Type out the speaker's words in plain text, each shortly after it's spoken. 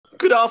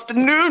Good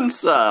afternoon,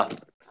 sir.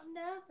 I'm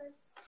nervous.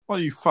 Why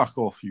don't you fuck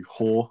off, you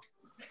whore?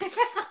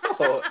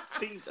 Oh,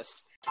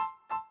 Jesus.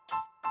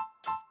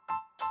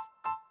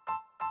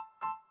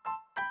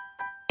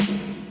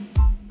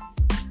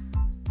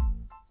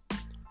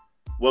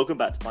 Welcome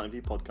back to Pint of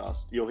View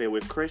Podcast. You're here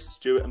with Chris,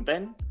 Stuart and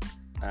Ben,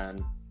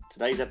 and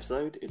today's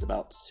episode is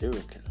about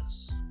serial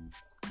killers.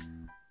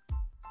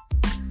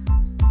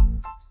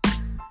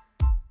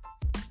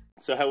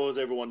 So how was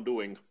everyone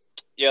doing?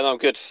 Yeah, no, I'm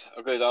good.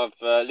 I've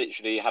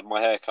literally had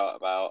my hair cut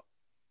about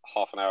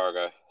half an hour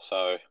ago,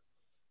 so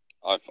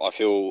I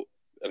feel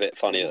a bit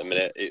funny at the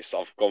minute.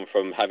 I've gone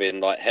from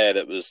having like hair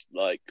that was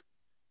like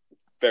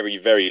very,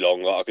 very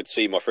long, like I could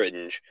see my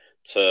fringe,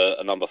 to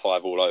a number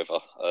 5 all over,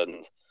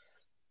 and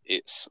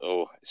it's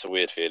a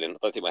weird feeling. I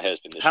don't think my hair's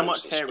been this How short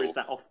much since hair school. is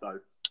that off though?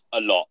 A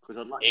lot. Because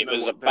I'd like to It know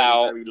was what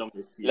about very, very long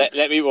is to you. Let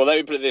me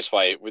put it this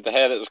way: with the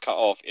hair that was cut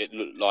off, it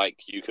looked like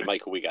you could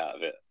make a wig out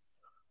of it.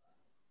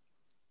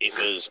 It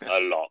was a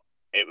lot.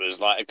 It was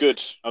like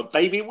a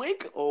baby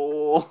wig,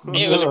 or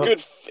It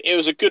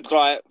was a good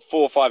like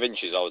 4 or 5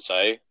 inches, I would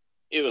say.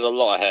 It was a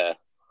lot of hair.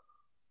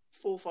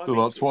 4 or 5 So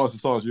like inches. twice the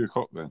size of your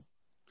cock then.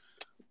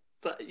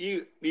 But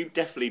you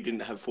definitely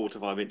didn't have 4 to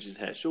 5 inches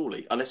hair,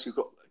 surely, unless you've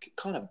got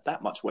kind of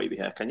that much wavy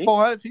hair, can you?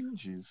 5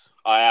 inches.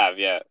 I have,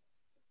 yeah.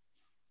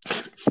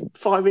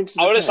 5 inches.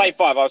 I wouldn't say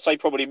 5. I would say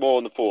probably more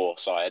on the 4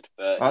 side.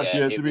 But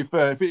Actually, to be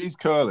fair, if it is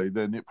curly,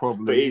 then it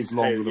probably But is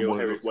longer than your what it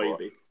hair is looks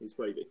wavy. like. It's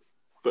wavy.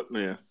 But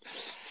yeah.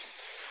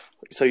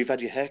 So you've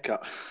had your hair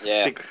cut.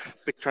 Yeah. It's a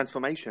big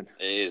transformation.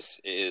 It is.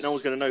 No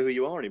one's going to know who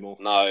you are anymore.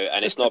 No,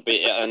 and it's not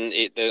big.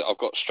 I've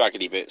got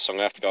straggly bits, so I'm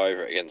gonna have to go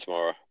over it again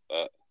tomorrow.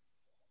 But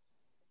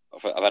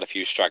I've had a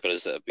few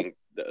stragglers that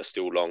are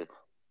still long.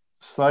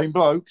 Same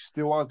bloke,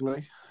 still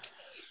ugly.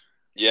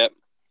 Yep.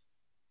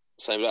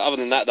 Same. Other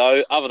than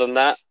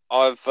that,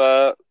 I've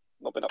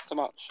not been up to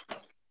much.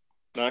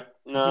 No. What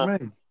do No, you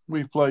mean?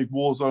 We played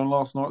Warzone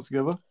last night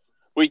together.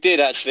 we did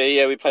actually.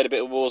 Yeah, we played a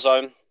bit of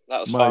Warzone. That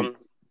was Mate, fun.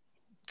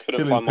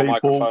 Couldn't killing find my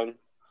people. microphone.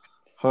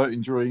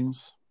 Hurting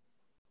dreams.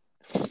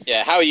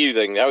 Yeah, how are you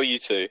then? How are you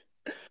two?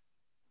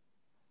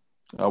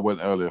 I went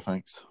earlier,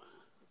 thanks.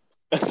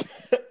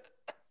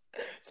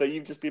 So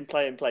you've just been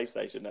playing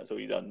PlayStation. That's all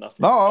you've done. Nothing.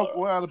 No,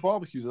 we had a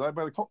barbecue today.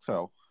 Made a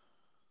cocktail.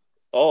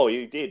 Oh,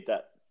 you did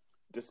that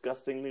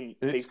disgustingly.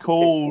 It's piece of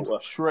called piss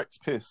water. Shrek's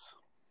Piss.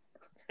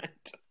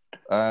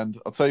 And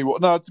I'll tell you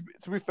what. No,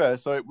 to be fair,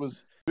 so it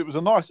was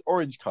a nice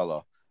orange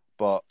colour,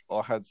 but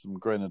I had some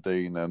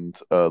grenadine and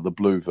the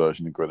blue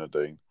version of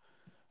grenadine.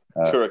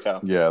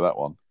 Curacao. Yeah, that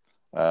one.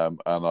 And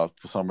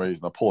for some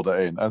reason I poured it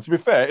in. And to be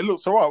fair, it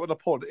looks all right when I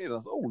poured it in. I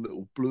was like, oh,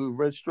 little blue and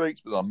red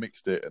streaks, but I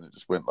mixed it and it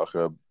just went like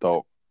a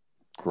dark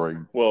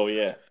green. Well,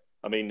 yeah.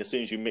 I mean, as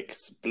soon as you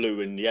mix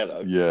blue and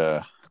yellow,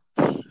 Yeah,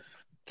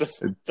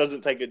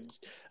 doesn't take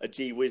a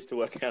gee whiz to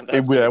work out.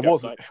 it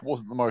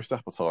wasn't the most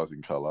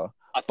appetising colour.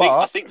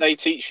 I think they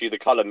teach you the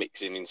colour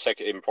mixing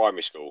in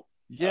primary school.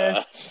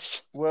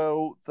 Yes.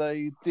 Well,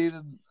 they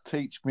didn't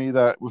teach me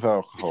that with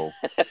alcohol.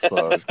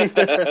 So,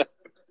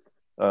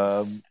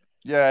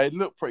 yeah, it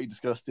looked pretty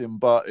disgusting,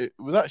 but it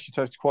was actually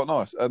tasted quite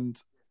nice.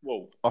 And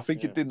I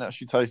think it didn't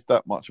actually taste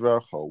that much of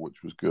alcohol,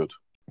 which was good.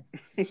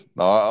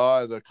 No,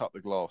 I had a couple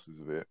of glasses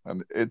of it,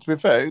 and to be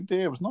fair,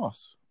 it was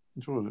nice.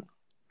 Enjoyed it.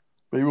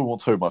 But you wouldn't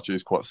want too much;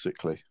 it's quite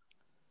sickly.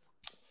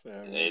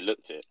 It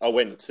looked it. I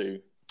went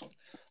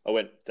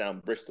down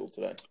Bristol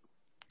today.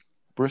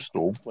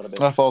 Bristol? What about-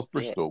 How far's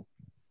Bristol?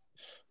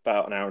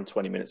 About an hour and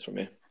 20 minutes from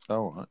here.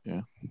 Oh, right,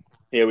 yeah.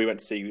 Yeah, we went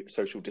to see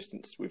Social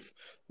Distance with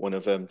one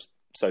of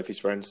Sophie's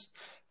friends,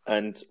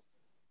 and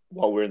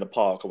while we were in the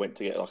park, I went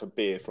to get like a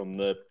beer from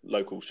the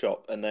local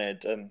shop, and they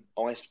had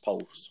ice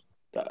poles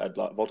that had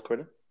like vodka in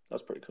them. That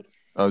was pretty good.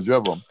 Oh, did you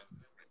have one?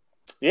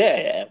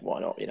 Yeah, why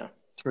not? You know,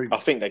 Treat. I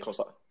think they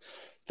cost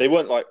they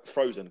weren't like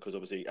frozen because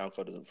obviously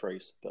alcohol doesn't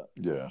freeze, but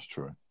Yeah, that's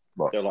true.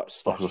 they're like Like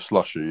slush. a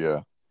slushy,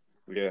 yeah.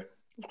 Yeah, it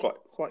was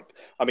quite.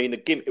 I mean,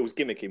 it was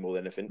gimmicky more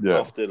than anything. Yeah.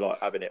 After like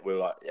having it, we were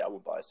like, yeah, I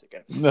wouldn't buy this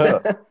again.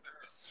 No.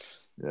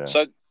 Yeah.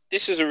 So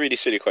this is a really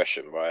silly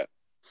question, right?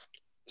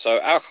 So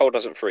alcohol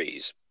doesn't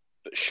freeze,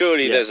 but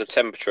surely Yeah. there's a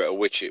temperature at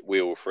which it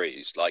will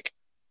freeze. Like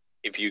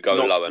if you go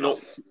low enough.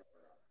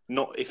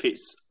 Not if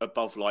it's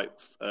above like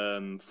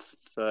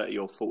 30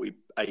 or 40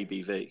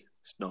 ABV.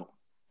 It's not.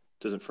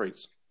 Doesn't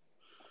freeze.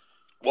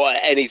 Well,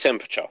 at any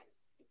temperature.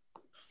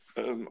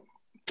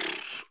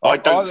 I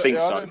don't think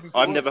I so. don't think it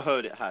I've would. never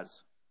heard it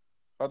has.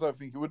 I don't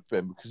think it would,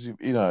 Ben, because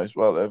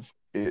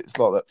it's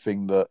like that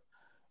thing that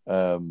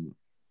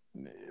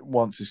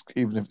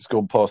even if it's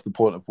gone past the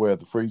point of where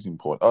the freezing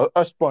point.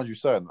 I suppose you're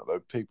saying that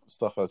though.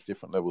 Stuff has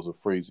different levels of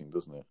freezing,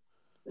 doesn't it?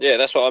 Yeah,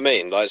 that's what I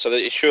mean. Like, so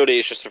that surely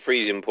it's just a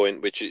freezing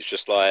point, which is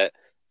just like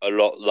a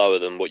lot lower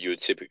than what you would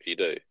typically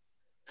do.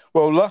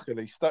 Well,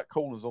 luckily, Stat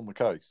Corner's on the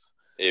case,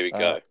 Here we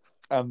go.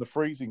 and the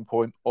freezing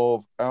point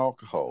of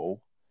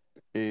alcohol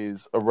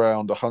is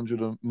around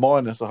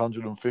minus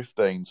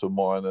 115 to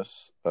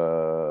minus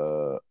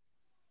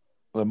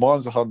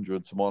minus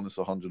 100 to minus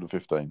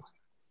 115.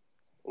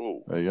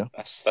 Ooh, There you go.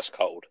 that's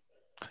cold.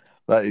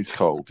 That is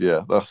cold.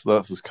 Yeah, that's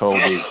as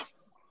cold as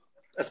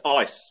That's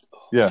ice.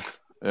 Yeah,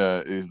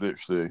 he's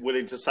literally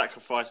willing to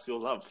sacrifice your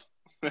love.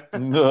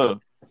 No.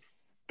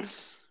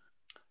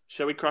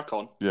 Shall we crack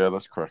on? Yeah,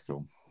 let's crack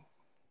on.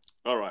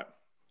 All right.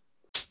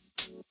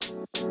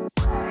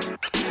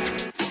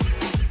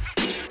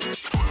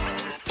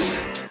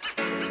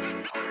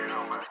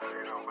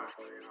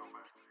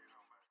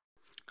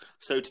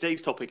 So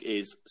today's topic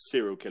is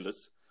serial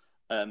killers.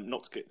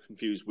 Not to get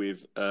confused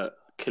with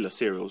killer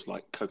cereals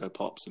like Cocoa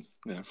Pops and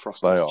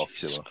Frosties. They are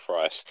Jesus killer.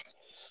 Christ.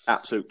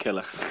 Absolute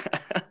killer.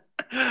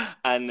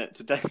 And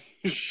today...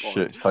 Shit,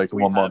 it's taken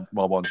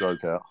one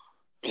joke out.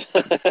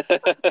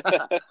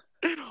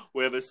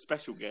 We have a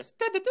special guest.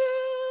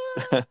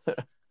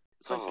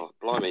 Oh,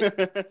 blimey.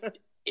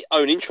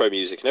 Own intro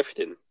music and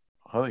everything.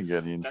 I didn't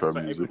get any intro That's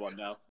for music. everyone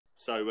now.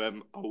 So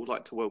I would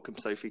like to welcome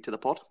Sophie to the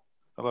pod.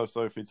 Hello,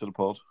 Sophie, to the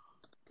pod.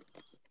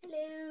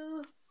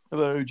 Hello.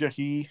 Hello,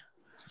 Jackie.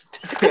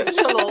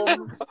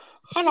 Shalom.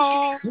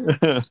 Hello.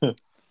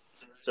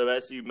 So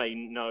as you may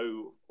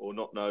know or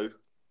not know,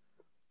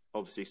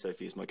 obviously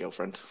Sophie is my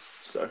girlfriend.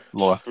 So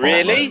Life.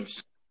 Really?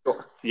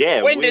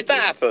 Yeah. When did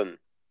that happen?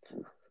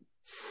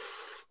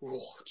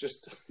 Oh,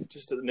 just at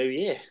the new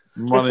year.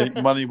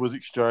 Money was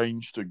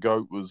exchanged. A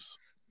goat was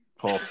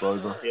passed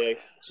over. Yeah,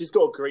 she's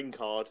got a green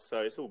card,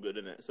 so it's all good,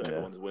 isn't it? So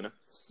everyone's a winner.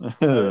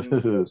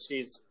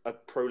 She's a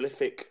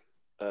prolific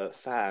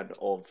fan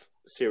of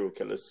serial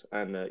killers,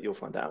 and you'll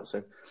find out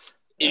soon.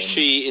 Is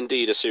she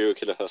indeed a serial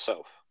killer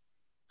herself?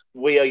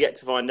 We are yet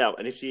to find out,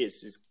 and if she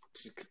is,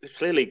 she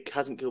clearly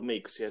hasn't killed me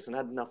because she hasn't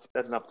had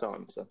enough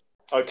time. So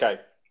okay,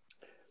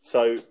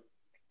 so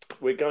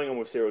we're going on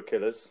with serial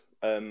killers.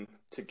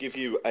 To give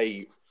you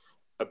a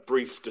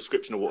brief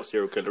description of what a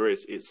serial killer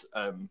is, it's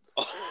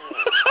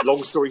long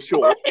story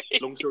short,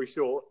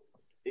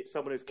 it's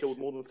someone who's killed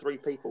more than 3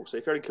 people. So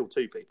if you only kill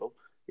 2 people,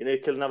 you need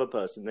to kill another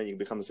person, then you can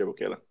become a serial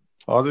killer.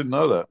 I didn't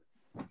know that.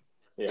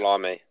 Yeah.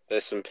 Blimey.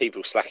 There's some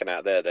people slacking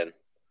out there then.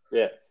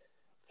 Yeah.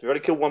 If you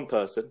only kill 1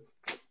 person,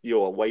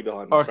 you're way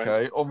behind. My Okay,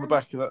 friend. on the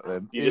back of that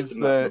then, You is just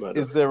didn't know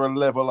there a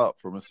level up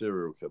from a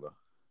serial killer?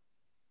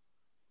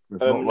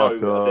 It's not no, like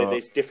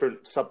there's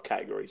different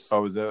subcategories.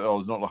 Oh, is there? Oh,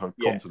 it's not like a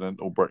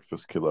continental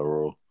breakfast killer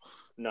or...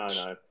 No.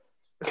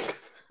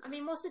 I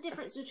mean, what's the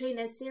difference between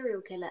a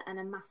serial killer and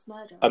a mass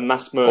murderer? A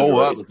mass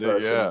murderer is a it,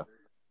 person. yeah.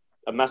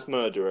 A mass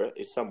murderer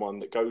is someone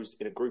that goes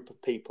in a group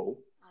of people,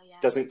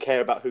 doesn't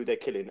care about who they're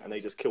killing, and they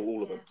just kill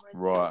all of them.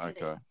 Right,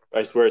 okay.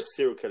 Whereas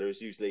serial killer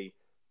is usually,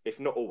 if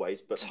not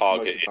always, but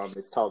targeted. most of the time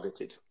it's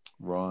targeted.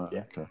 Right,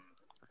 okay.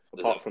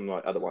 Apart from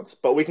like other ones.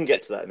 But we can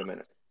get to that in a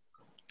minute.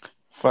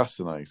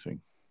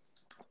 Fascinating.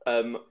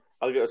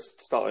 I'll get us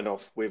starting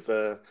off with,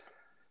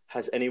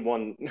 has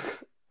anyone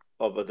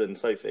other than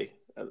Sophie,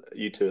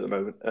 you two at the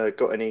moment,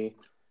 got any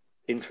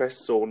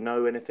interests or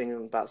know anything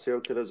about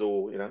serial killers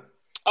or,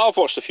 I've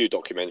watched a few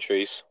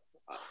documentaries.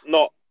 I'm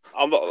not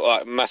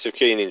like massive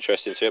keen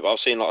interest into it, but I've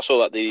seen I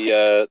saw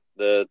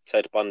the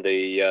Ted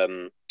Bundy,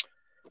 the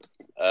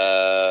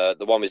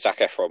one with Zac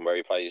Efron where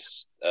he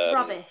plays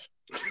rubbish.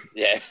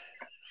 Yeah.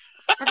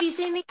 Have you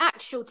seen the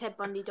actual Ted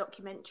Bundy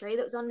documentary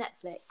that was on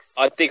Netflix?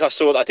 I think I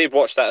saw that. I did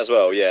watch that as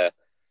well. Yeah.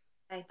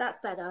 Okay, that's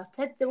better.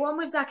 The one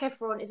with Zac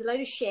Efron is a load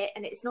of shit,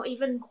 and it's not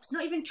even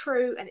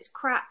true, and it's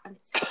crap, and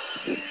it's.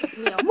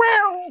 You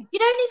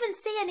don't even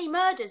see any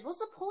murders. What's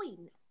the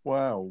point?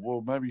 Wow.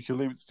 Well, maybe you could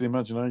leave it to the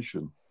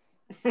imagination.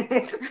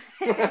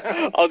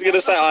 I was going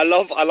to say, I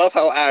love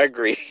how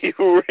angry you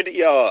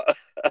already are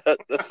at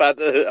the fact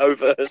that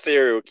over a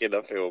serial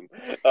killer film.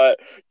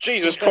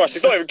 Jesus Christ,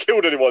 he's not even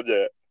killed anyone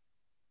yet.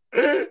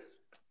 I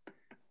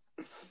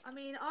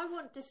mean, I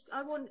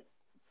want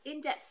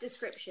in-depth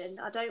description.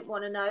 I don't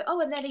want to know,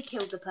 and then he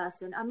killed the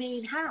person. I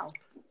mean, how?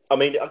 I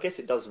mean, I guess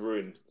it does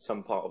ruin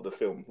some part of the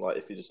film. Like,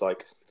 if you're just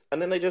like...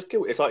 And then they just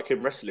kill it. It's like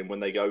in wrestling when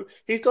they go,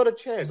 he's got a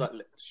chair. It's like,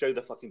 show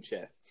the fucking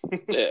chair.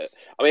 Yeah.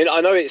 I mean,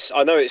 I know it's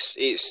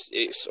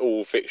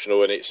all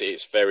fictional and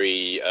it's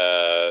very...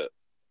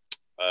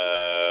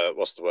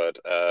 what's the word?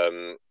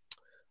 I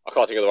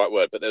can't think of the right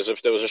word, but there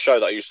was a show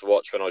that I used to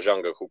watch when I was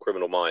younger called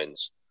Criminal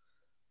Minds.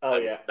 Oh,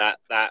 yeah. That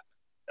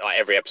like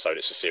every episode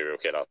it's a serial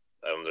killer.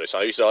 So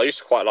I used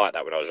to quite like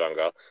that when I was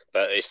younger.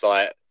 But it's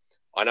like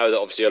I know that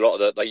obviously a lot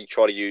of they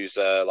try to use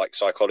like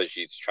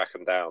psychology to track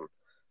them down,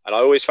 and I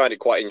always found it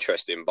quite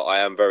interesting. But I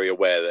am very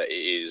aware that it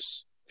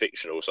is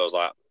fictional. So I was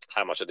like,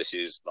 how much of this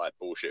is like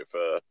bullshit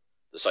for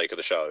the sake of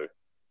the show,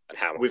 and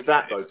how much with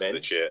that though, Ben,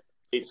 legit?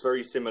 It's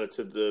very similar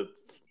to the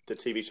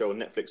TV show on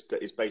Netflix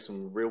that is based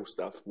on real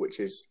stuff, which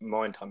is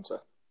Mindhunter.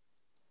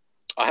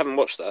 I haven't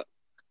watched that.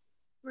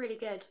 Really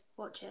good.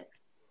 Watch it.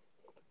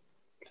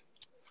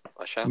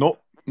 I shall.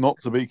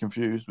 Not to be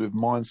confused with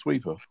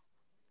Minesweeper.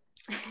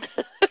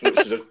 Which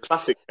is a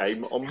classic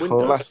game on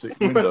Windows. Classic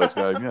Windows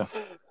game, yeah.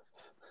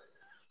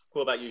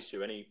 What about you,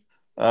 Stu? Any?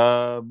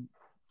 I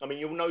mean,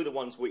 you'll know the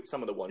ones.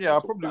 Some of the ones. Yeah, I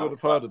probably would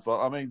have heard of that.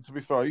 I mean, to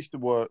be fair, I used to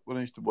work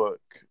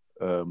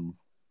in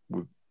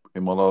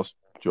my last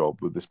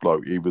job with this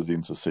bloke. He was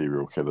into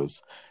serial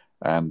killers,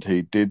 And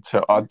he did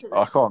tell. I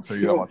can't tell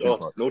you how much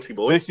info. Naughty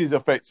boy. This is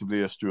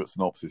effectively a Stuart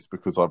synopsis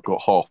because I've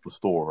got half the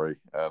story,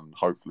 and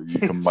hopefully you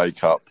can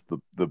make up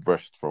the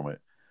rest from it.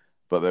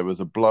 But there was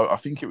a bloke. I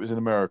think it was in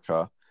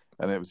America,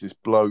 and it was this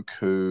bloke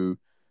who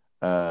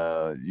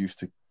used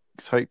to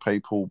take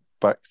people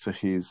back to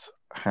his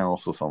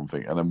house or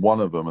something, and then one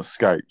of them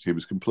escaped. He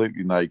was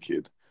completely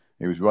naked.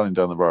 He was running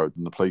down the road,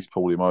 and the police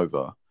pulled him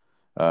over.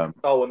 And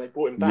they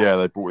brought him back. Yeah,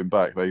 they brought him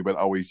back. They went,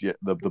 "Oh, he's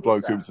the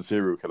bloke who was the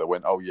serial killer."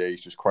 Went, "Oh yeah,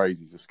 he's just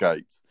crazy. He's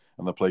escaped."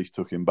 And the police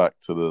took him back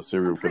to the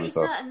serial killer's house.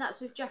 I'm pretty certain that's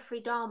with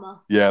Jeffrey Dahmer.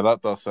 Yeah,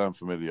 that does sound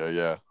familiar.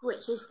 Yeah,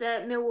 which is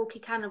the Milwaukee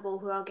cannibal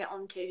who I'll get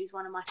onto. Who's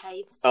one of my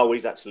faves. Oh,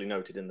 he's actually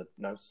noted in the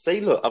notes. See,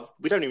 look,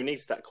 we don't even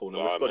need Stat Corner.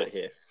 We've got it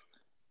here.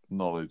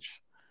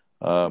 Knowledge.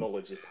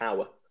 Knowledge is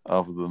power.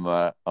 Other than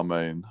that, I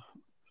mean,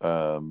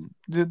 no,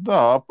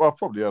 I've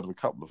probably heard of a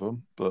couple of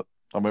them, but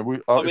I mean, if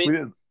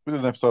we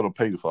did an episode on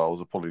paedophiles,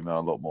 I'd probably know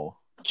a lot more.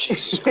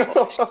 Jesus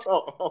Christ!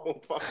 Oh,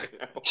 fucking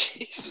hell.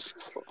 Jesus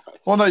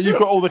Christ! Well, no, you've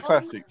got all the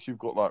classics. You've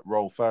got like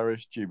Rolf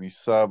Harris, Jimmy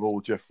Savile,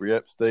 Jeffrey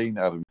Epstein,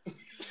 Adam.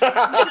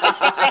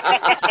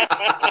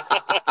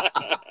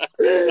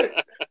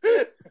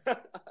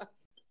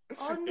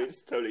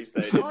 It's totally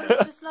stayed.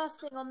 Just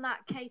last thing on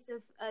that case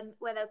of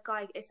where the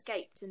guy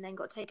escaped and then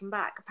got taken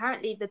back.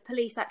 Apparently, the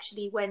police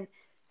actually went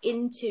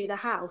into the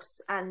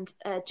house, and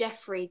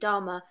Jeffrey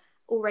Dahmer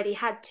already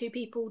had 2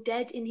 people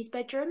dead in his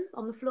bedroom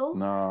on the floor.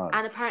 No.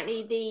 And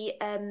apparently,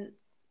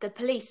 the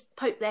police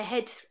poked their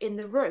head in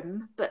the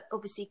room, but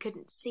obviously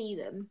couldn't see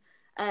them.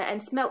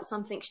 And smelt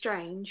something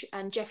strange,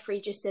 and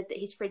Jeffrey just said that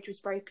his fridge was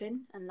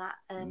broken and that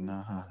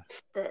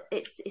that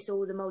it's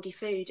all the mouldy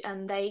food,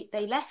 and they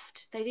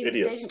left. They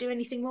didn't do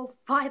anything more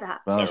by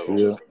that. That's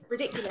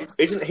ridiculous.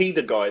 Isn't he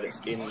the guy that's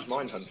in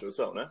Mindhunter as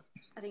well? No,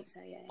 I think so.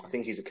 Yeah. I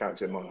think he's a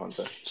character in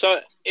Mindhunter. So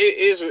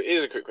here's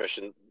a quick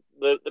question: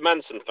 the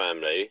Manson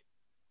family,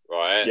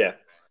 right? Yeah.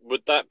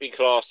 Would that be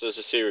classed as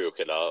a serial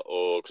killer,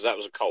 or because that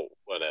was a cult,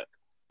 wasn't it?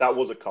 That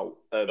was a cult,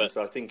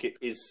 so I think it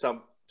is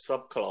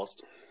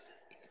subclassed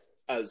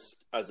as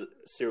a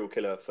serial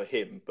killer for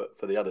him, but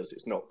for the others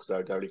it's not, because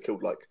they'd only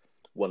killed like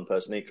one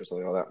person each or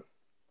something like that.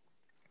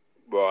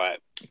 Right.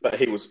 But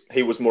he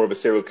was more of a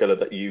serial killer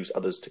that used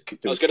others to do.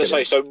 I was going to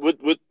say, so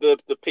would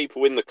the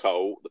people in the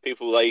cult, the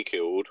people they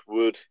killed,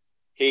 would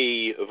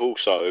he have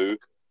also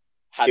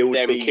had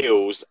them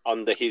kills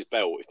under his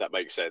belt, if that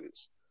makes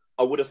sense?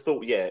 I would have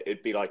thought, yeah,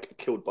 it'd be like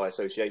killed by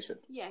association.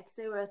 Yeah, because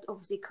they were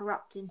obviously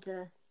corrupt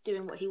into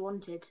doing what he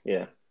wanted.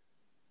 Yeah.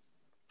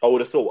 I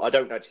would have thought. I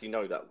don't actually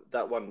know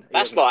that one.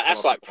 That's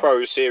like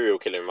pro serial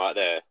killing right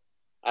there.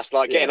 That's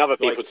like getting other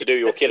people to do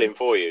your killing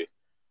for you.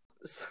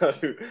 So,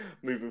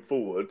 moving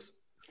forward.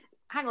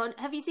 Hang on,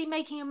 have you seen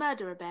Making a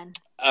Murderer, Ben?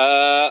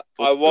 I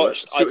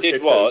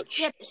did watch.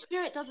 Yeah, but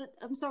Stuart doesn't.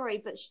 I'm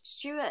sorry, but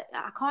Stuart,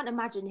 I can't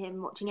imagine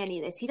him watching any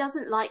of this. He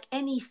doesn't like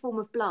any form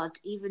of blood,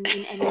 even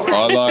in any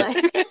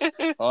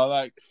way. I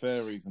like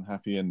fairies and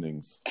happy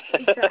endings.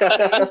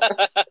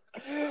 Exactly.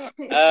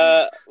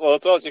 Well,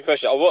 to answer your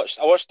question,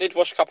 I did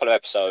watch a couple of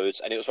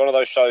episodes, and it was one of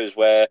those shows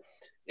where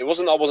it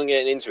wasn't I wasn't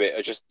getting into it.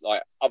 It just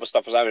like other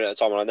stuff was happening at the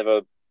time, and I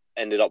never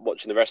ended up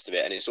watching the rest of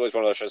it. And it's always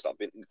one of those shows that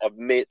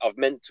I've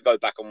meant to go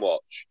back and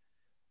watch,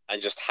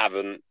 and just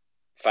haven't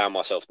found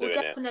myself doing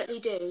it.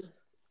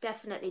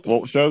 Definitely do.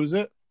 What show is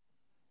it?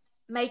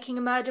 Making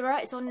a Murderer.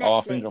 It's on Netflix. Oh,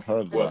 I think I've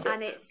heard of it.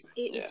 And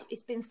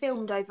it's been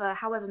filmed over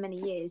however many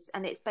years,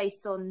 and it's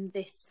based on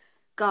this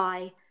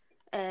guy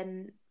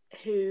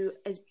who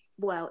is,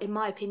 well, in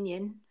my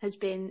opinion, has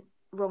been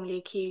wrongly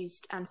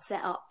accused and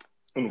set up.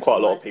 And quite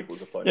a lot of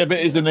people's opinion. Yeah, but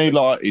isn't he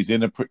like he's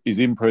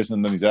in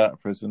prison, then he's out of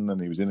prison, then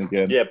he was in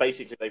again? Yeah,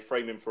 basically they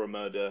frame him for a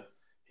murder.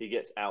 He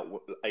gets out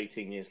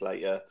 18 years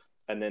later,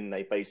 and then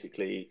they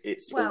basically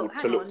You're not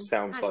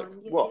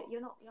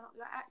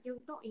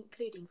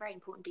including very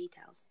important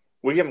details.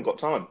 We haven't got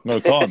time. No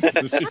time.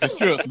 It's a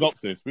Stuart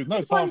synopsis with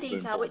no time. One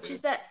detail, which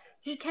is that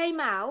he came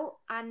out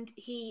and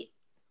he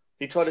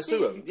tried to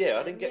sue him. Yeah,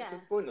 I didn't get to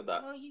the point of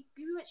that. Well, you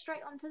went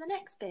straight on to the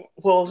next bit.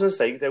 Well, I was going to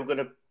say they were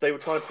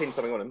trying to pin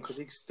something on him because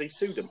they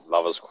sued him.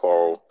 Lovers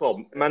quarrel.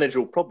 Well,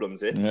 manageable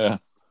problems here. Yeah.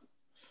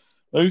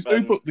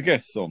 Who booked the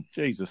guests on?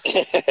 Jesus.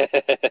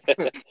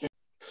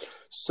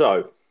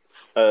 So,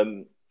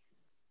 I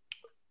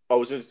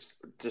was going to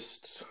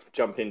just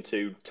jump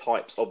into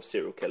types of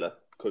serial killer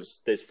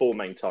because there's 4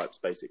 main types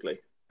basically,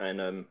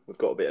 and we've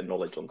got a bit of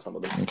knowledge on some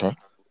of them. Okay.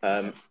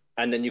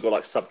 And then you've got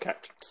like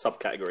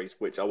subcategories,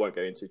 which I won't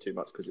go into too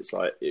much because it's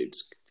like you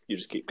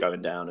just keep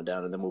going down and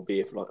down, and then we'll be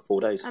here for like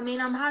 4 days. I mean,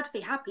 I'm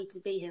happy to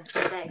be here for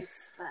 4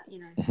 days, but you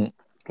know.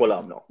 Well,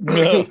 I'm not.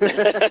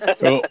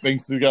 Well,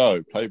 things to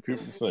go. Pay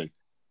people to see.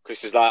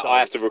 Chris is like, I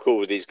have to record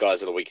with these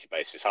guys on a weekly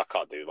basis. I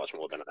can't do much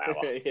more than an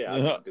hour. Yeah, I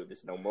can't do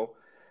this no more.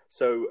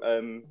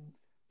 So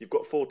you've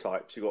got 4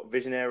 types. You've got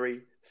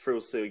visionary,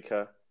 thrill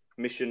seeker,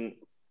 mission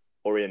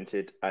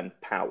oriented, and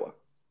power.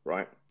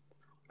 Right,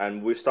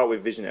 and we'll start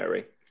with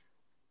visionary.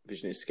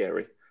 Vision is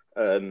scary.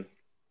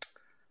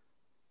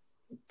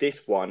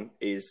 This one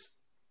is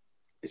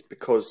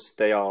because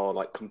they are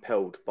like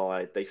compelled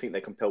by. They think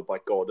they're compelled by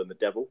God and the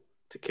devil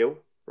to kill,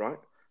 right?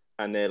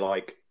 And they're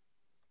like,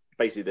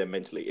 basically they're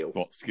mentally ill.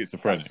 What,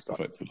 schizophrenic,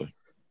 effectively?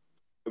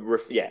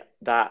 Yeah,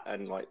 that,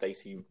 and like they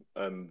see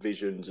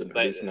visions and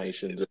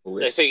hallucinations and all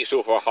this. They think it's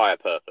all for a higher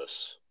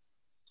purpose.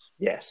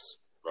 Yes.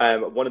 Right.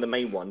 One of the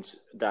main ones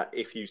that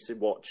if you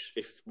watch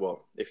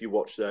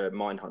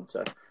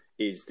Mindhunter,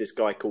 is this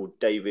guy called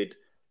David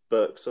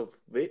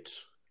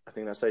Berksovich. I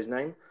think that's his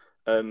name.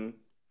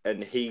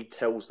 And he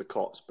tells the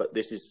cops, but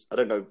this is, I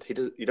don't know,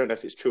 you don't know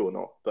if it's true or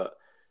not, but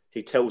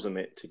he tells them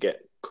it to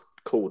get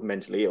called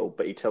mentally ill,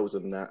 but he tells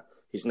them that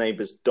his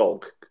neighbour's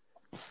dog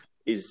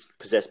is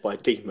possessed by a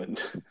demon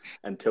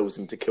and tells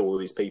him to kill all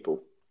these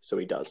people. So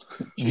he does.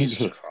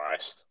 Jesus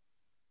Christ.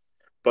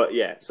 But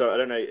yeah, so I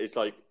don't know, it's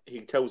like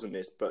he tells them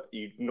this, but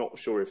you're not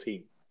sure if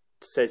he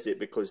says it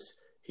because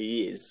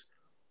he is,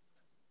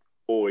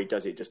 or he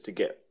does it just to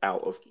get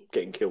out of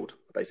getting killed,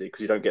 basically,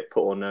 because you don't get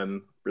put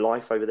on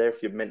life over there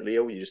if you're mentally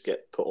ill. You just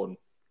get put on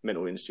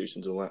mental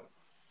institutions and all that.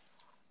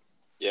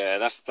 Yeah,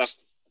 that's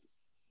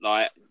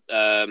like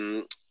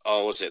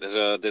what's it?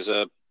 There's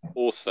a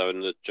author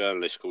and a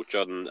journalist called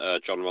John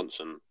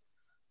Ronson,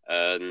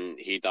 and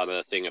he done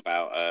a thing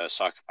about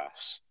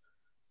psychopaths,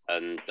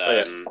 and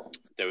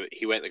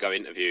he went to go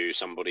interview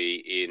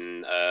somebody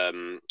in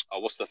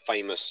what's the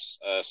famous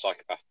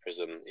psychopath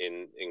prison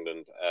in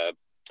England,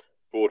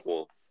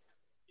 Broadmoor.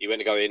 He went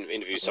to go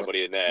interview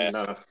somebody in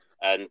there,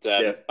 and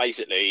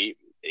basically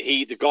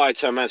the guy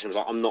turned around to him and was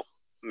like, "I'm not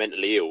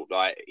mentally ill."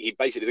 Like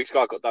this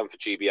guy got done for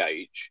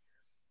GBH,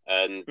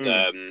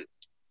 and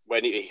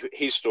when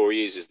his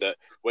story is that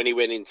when he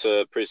went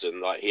into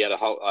prison, like he had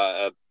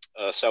a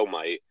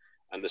cellmate,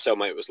 and the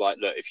cellmate was like,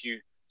 "Look, if you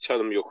tell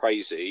them you're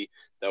crazy,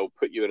 they'll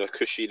put you in a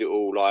cushy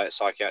little like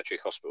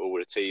psychiatric hospital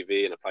with a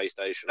TV and a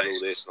PlayStation and all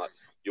this, and, like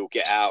you'll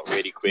get out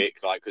really quick."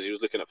 Like because he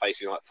was looking at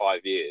facing like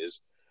 5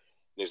 years.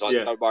 And he was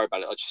like, "Don't worry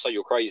about it. I'll just say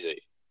you're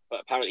crazy."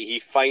 But apparently he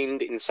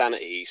feigned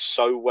insanity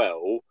so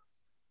well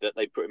that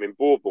they put him in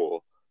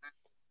Broadmoor.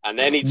 And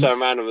then he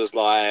turned around and was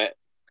like,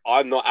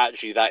 "I'm not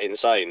actually that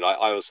insane. Like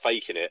I was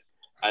faking it."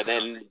 And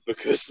then but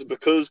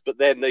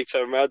then they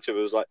turned around to him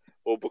and was like,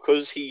 "Well,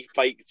 because he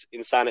faked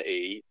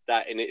insanity,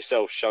 that in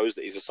itself shows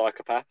that he's a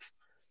psychopath."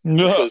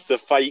 No. Because to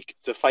fake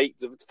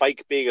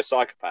being a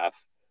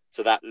psychopath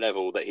to that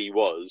level that he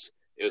was,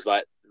 it was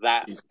like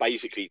that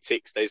basically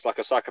ticks. There's like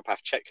a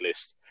psychopath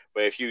checklist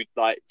where if you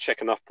like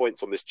check enough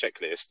points on this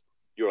checklist,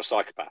 you're a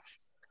psychopath.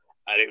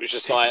 And it was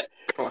just like,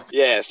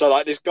 yeah. So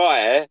like this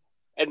guy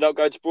ended up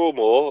going to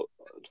Broadmoor,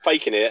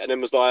 faking it, and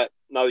then was like,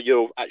 "No,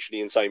 you're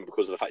actually insane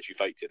because of the fact you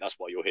faked it. That's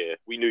why you're here.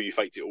 We knew you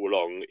faked it all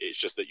along. It's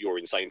just that you're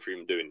insane for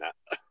even doing that."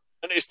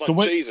 And it's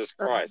like, Jesus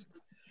Christ.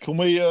 Can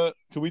we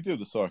do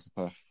the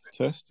psychopath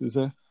test? Is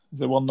there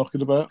one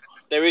knocking about?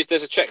 There's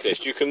a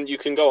checklist. You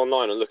can go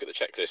online and look at the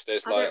checklist.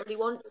 There's I don't really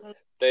want to.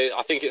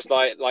 I think it's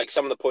like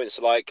some of the points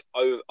are like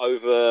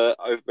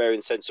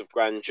overbearing sense of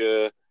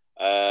grandeur.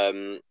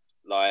 I'm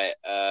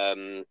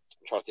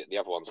trying to think of the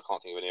other ones. I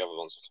can't think of any other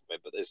ones,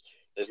 but there's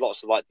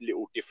lots of like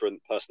little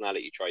different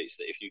personality traits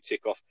that if you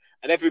tick off,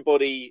 and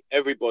everybody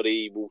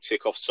will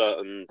tick off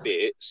certain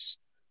bits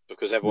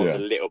because everyone's a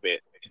little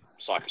bit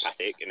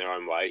psychopathic in their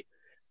own way.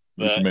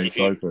 But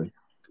Sophie.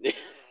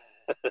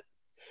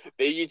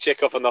 But if you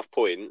check off enough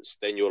points,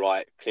 then you're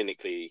like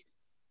clinically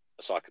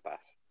a psychopath,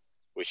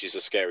 which is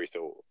a scary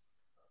thought.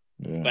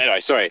 Yeah. But anyway,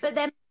 sorry. But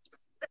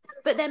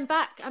then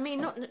back, I mean,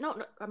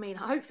 not. I mean,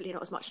 hopefully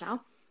not as much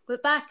now.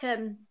 But back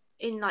in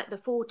like the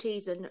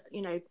 40s and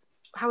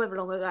however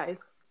long ago,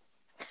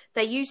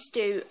 they used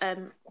to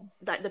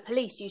like the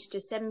police used to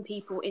send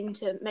people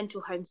into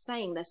mental homes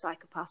saying they're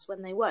psychopaths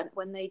when they weren't,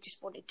 when they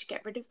just wanted to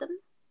get rid of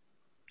them.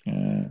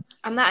 Yeah.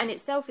 And that in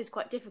itself is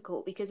quite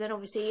difficult because then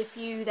obviously if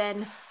you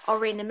then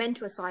are in a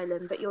mental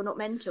asylum but you're not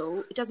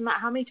mental, it doesn't matter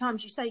how many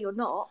times you say you're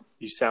not.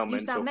 You sound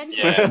mental.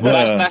 Yeah,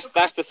 well,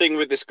 that's the thing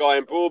with this guy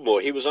in Broadmoor.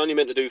 He was only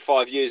meant to do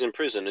 5 years in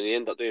prison and he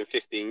ended up doing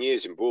 15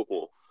 years in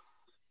Broadmoor.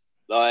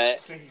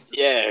 Like,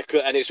 yeah,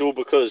 and it's all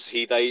because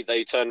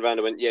they turned around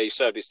and went, yeah, he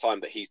served his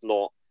time, but he's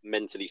not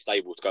mentally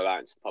stable to go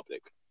out into the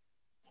public.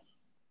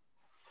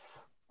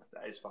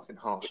 That is fucking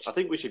harsh. I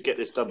think we should get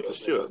this done for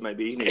Stuart.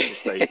 Maybe he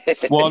needs to stay.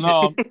 Well,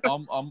 no,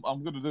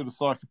 I'm going to do the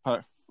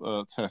psychopath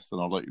test,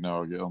 and I'll let you know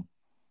how I get on.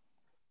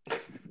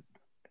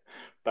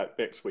 Back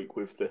next week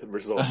with the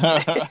results.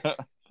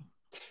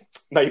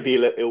 Maybe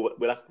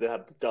we'll have to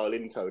have the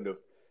dial-in tone of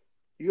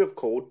 "You have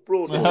called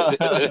Broadmoor."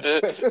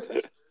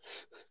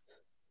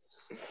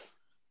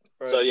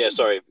 So yeah,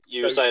 sorry,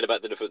 you were saying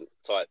about the different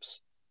types.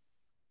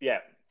 Yeah.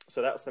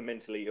 So that's the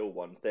mentally ill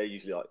ones. They're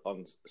usually like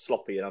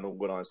sloppy and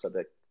unorganised, so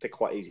they're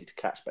quite easy to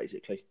catch.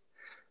 Basically,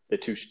 they're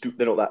too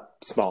they're not that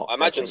smart. I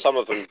imagine some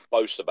of them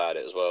boast about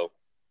it as well.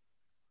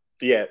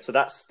 Yeah, so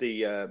that's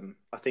the. I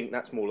think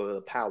that's more of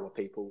the power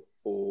people,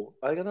 or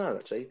I don't know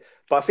actually,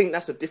 but I think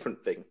that's a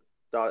different thing.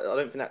 I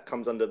don't think that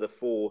comes under the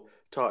 4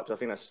 types. I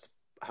think that's just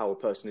how a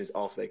person is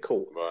after they're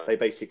caught. Right.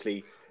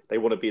 They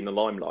want to be in the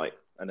limelight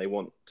and they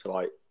want to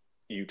like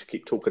you to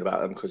keep talking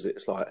about them because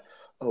it's like,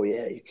 oh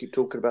yeah, you keep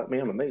talking about me,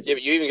 I'm amazing. Yeah,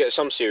 but you even get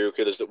some serial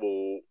killers that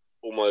will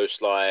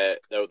almost like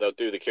they'll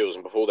do the kills,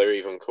 and before they're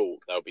even caught,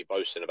 they'll be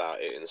boasting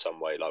about it in some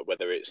way. Like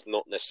whether it's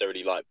not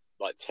necessarily like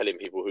telling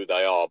people who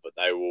they are, but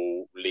they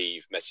will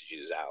leave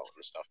messages out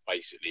and stuff.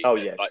 Basically,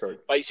 true.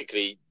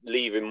 Basically,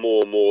 leaving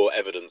more and more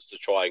evidence to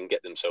try and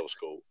get themselves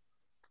caught.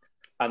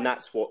 And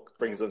that's what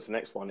brings us to the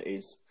next one: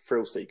 is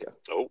Thrill Seeker.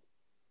 Oh,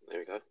 there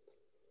we go.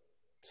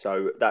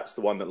 So that's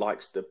the one that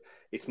likes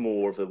it's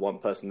more of the one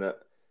person that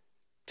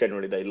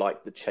generally they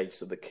like the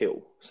chase of the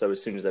kill. So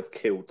as soon as they've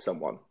killed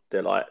someone,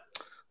 they're like,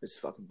 this is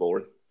fucking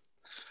boring.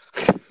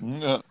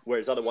 Yeah.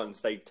 Whereas other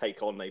ones they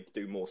take on, they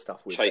do more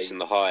stuff with chasing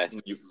the high.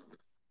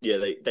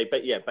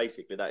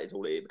 Basically that is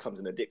all it becomes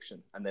an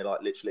addiction. And they're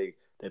like, literally,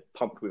 they're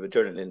pumped with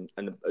adrenaline.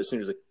 And as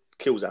soon as the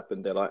kills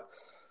happen, they're like,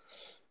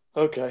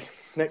 okay,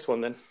 next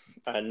one then.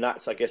 And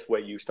that's, I guess, where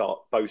you start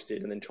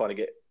boasting and then trying to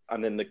get,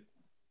 and then the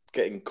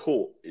getting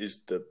caught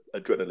is the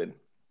adrenaline,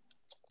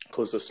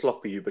 because the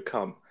sloppier you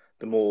become,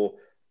 the more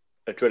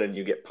adrenaline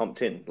you get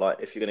pumped in.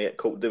 Like if you're going to get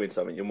caught doing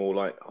something, you're more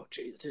like, oh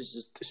gee, this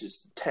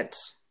is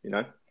tense, you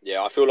know?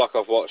 Yeah, I feel like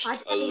I've watched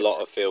a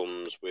lot of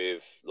films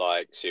with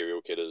like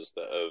serial killers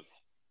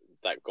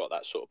that got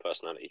that sort of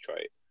personality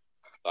trait.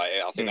 Like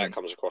I think that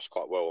comes across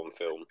quite well on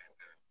film.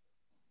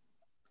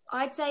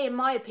 I'd say, in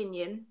my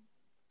opinion,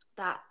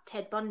 that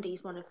Ted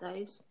Bundy's one of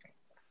those,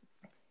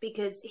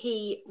 because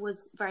he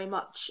was very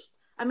much.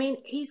 I mean,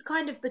 he's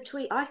kind of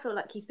between. I feel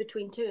like he's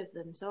between two of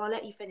them. So I'll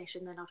let you finish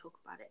and then I'll talk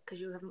about it, because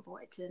you haven't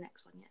brought it to the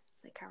next one yet.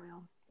 So carry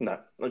on. No,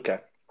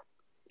 okay.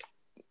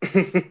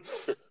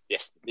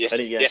 Yes,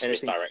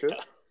 Miss Director.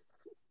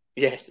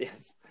 Yes,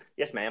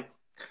 ma'am.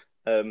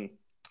 The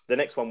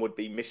next one would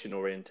be mission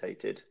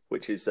orientated,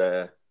 which is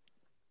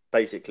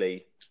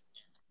basically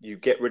you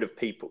get rid of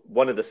people.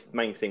 One of the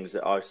main things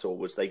that I saw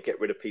was they get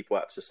rid of people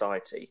out of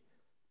society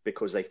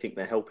because they think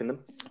they're helping them.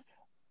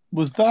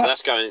 Was that? So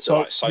that's going into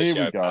like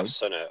sociopaths,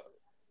 isn't it?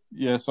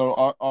 Yeah. So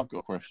I've got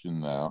a question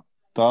now.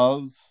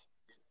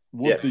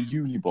 Would the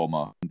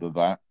Unabomber under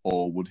that,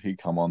 or would he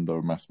come under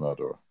a mass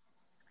murderer?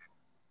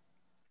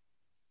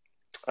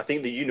 I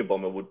think the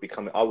Unabomber would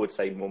become, I would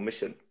say, more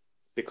mission,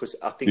 because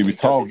I think he was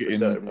targeting for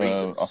certain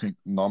reasons. I think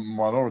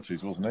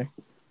minorities, wasn't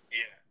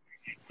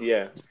he?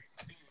 Yeah.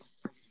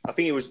 I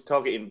think he was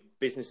targeting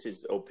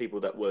businesses or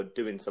people that were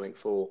doing something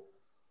for.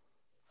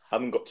 I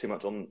haven't got too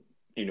much on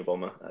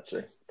Unabomber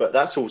actually, but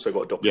that's also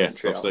got a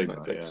documentary out on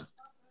Netflix,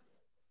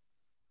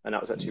 and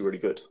that was actually really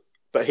good.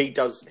 But he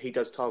does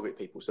target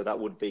people, so that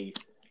would be.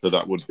 So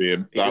that would be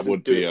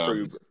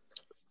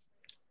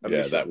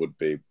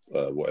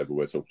whatever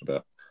we're talking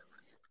about.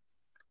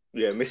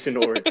 Yeah, mission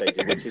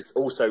orientated, which is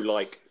also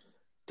like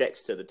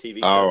Dexter, the TV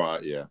show. All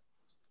right, yeah.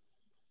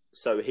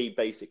 So he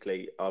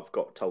basically, I've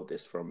got told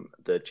this from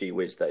the G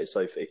Wiz that is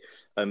Sophie,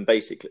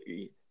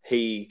 basically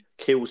he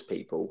kills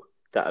people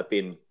that have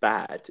been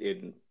bad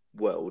in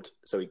world.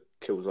 So he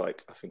kills,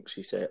 like, I think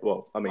she said,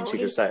 she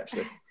could say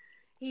actually.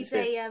 He's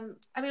I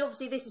mean,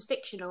 obviously this is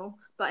fictional,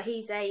 but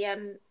he's a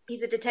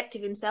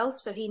detective himself,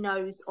 so he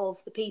knows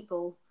of the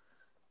people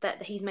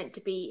that he's meant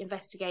to be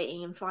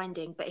investigating and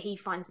finding, but he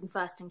finds them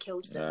first and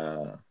kills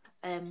them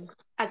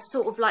as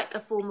sort of like a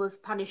form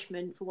of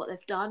punishment for what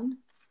they've done.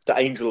 The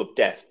Angel of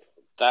Death.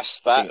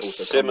 That's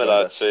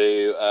similar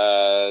to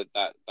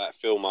that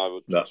film I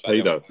would the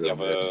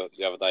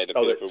other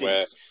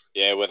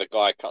day, where the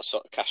guy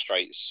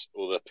castrates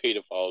all the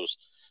paedophiles,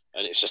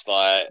 and it's just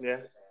like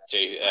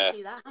geez,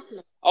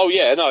 oh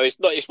yeah, no, it's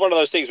not. It's one of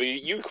those things where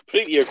you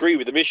completely agree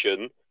with the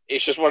mission.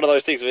 It's just one of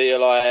those things where you're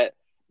like,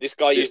 this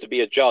guy used to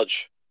be a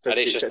judge. And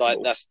it's just like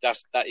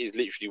that is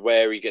literally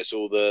where he gets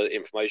all the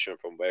information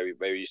from, where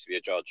he used to be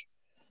a judge,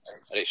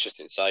 and it's just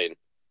insane.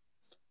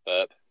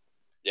 But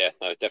yeah,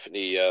 no,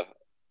 definitely.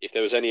 If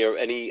there was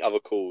any other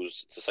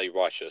calls to say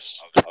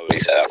righteous, I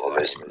would say that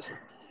one is.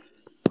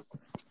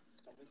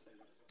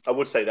 I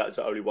would say that's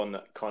the only one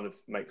that kind of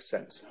makes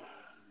sense,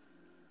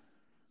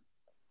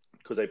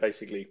 because they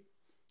basically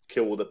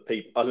kill all the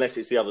people, unless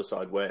it's the other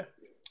side where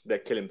they're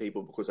killing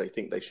people because they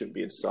think they shouldn't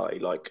be in society,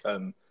 like.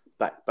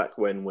 Back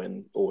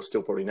when, or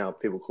still probably now,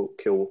 people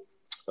kill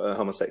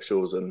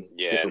homosexuals and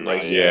different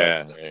races.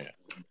 Yeah.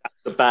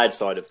 The bad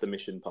side of the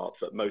mission part,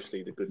 but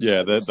mostly the good.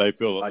 Yeah, they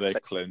feel like they're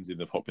cleansing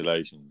the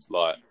populations,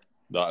 like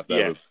if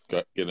they were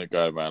going to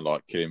go around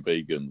like killing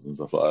vegans and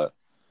stuff like that.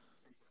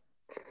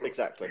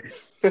 Exactly.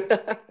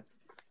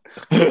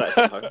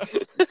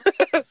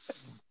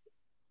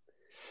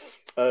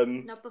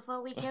 Not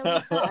before we kill you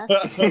first.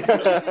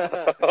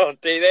 Oh,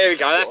 there we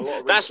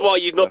go. That's why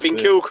you've not been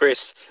killed,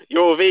 Chris.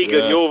 You're a vegan.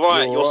 Yeah, you're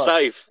right. You're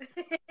safe.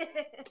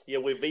 Yeah,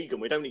 we're vegan.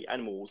 We don't eat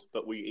animals,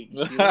 but we eat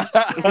humans.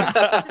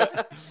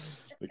 The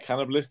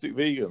cannibalistic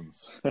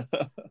vegans. Yeah,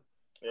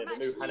 the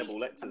new Hannibal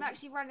Lecters. I'm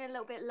actually running a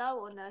little bit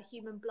low on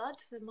human blood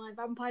for my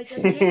vampire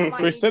journey.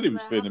 Chris said he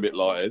was feeling a bit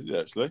lightheaded,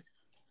 actually.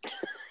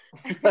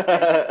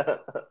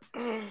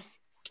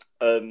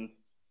 And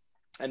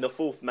the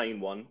fourth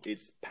main one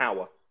is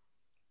power.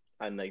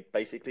 And they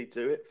basically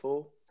do it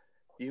for,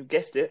 you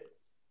guessed it.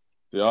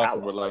 Yeah, I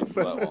can relate to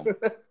that one.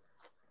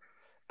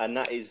 And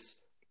that is,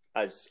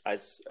 as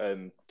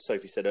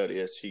Sophie said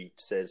earlier, she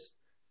says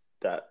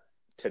that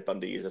Ted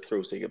Bundy is a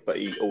thrill seeker, but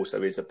he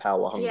also is a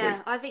power hungry.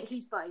 Yeah, I think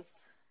he's both.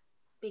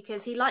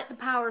 Because he liked the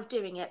power of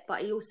doing it,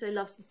 but he also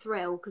loves the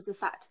thrill because the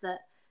fact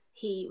that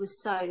he was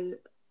so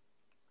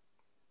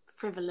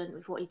prevalent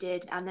with what he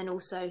did, and then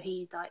also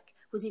he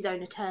was his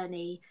own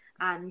attorney,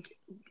 and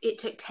it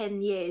took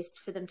 10 years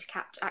for them to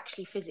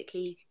actually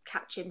physically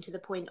catch him to the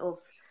point of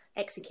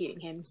executing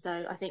him.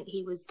 So I think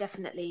he was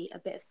definitely a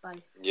bit of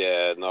both.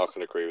 Yeah, no, I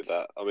can agree with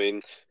that. I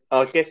mean,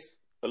 I guess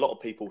a lot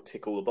of people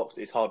tick all the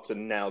boxes. It's hard to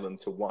nail them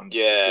to one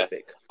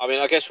specific. I mean,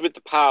 I guess with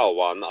the power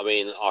one, I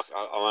mean,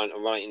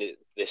 I'm writing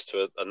this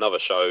to another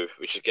show,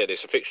 which again,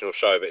 it's a fictional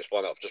show, but it's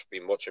one that I've just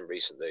been watching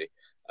recently.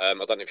 I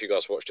don't know if you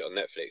guys watched it on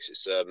Netflix.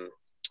 It's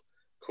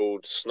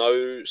called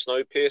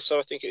Snowpiercer,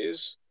 I think it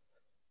is.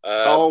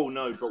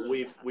 No, but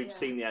we've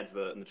seen the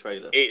advert and the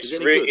trailer. It's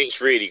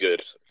really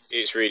good.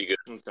 It's really good.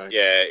 Okay.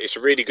 Yeah, it's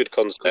a really good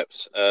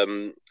concept.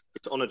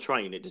 It's on a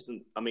train. It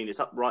doesn't. I mean, it's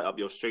right up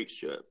your street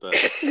shirt, but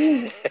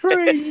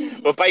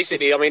well,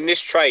 basically, I mean,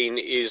 this train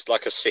is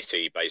like a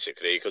city,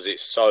 basically, because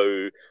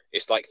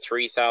it's like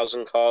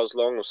 3,000 cars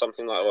long or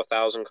something like, or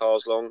 1,000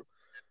 cars long.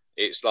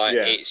 It's like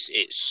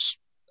it's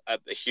a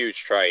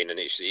huge train, and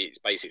it's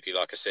basically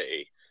like a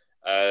city.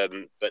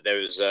 But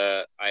there's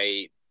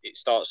it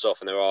starts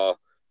off and there are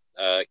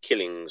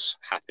killings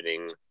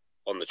happening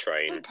on the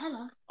train. Don't tell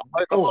us.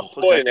 I'm not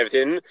spoiling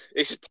everything.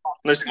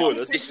 No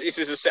spoilers. This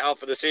is a setup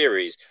for the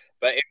series.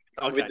 But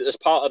as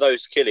part of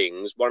those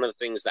killings, one of the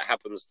things that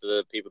happens to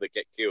the people that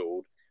get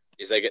killed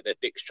is they get their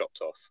dicks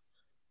chopped off.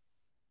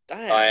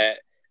 Damn.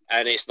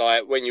 And it's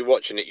like when you're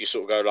watching it, you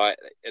sort of go like,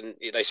 and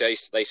they say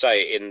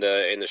it in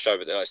the show,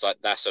 but it's like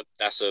that's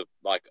a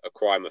like a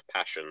crime of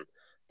passion.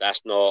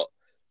 That's not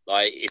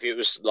like if it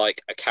was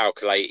like a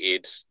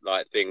calculated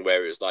like thing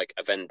where it was like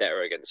a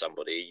vendetta against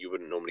somebody, you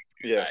wouldn't normally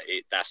do that.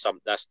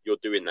 That's you're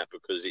doing that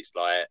because it's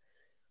like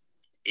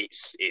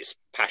it's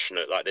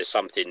passionate. Like there's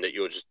something that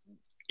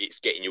it's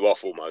getting you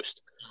off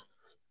almost.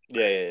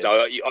 Yeah.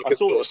 So I could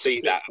sort of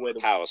see that on the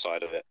power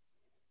side of it.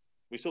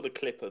 We saw the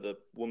clip of the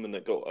woman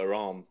that got her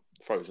arm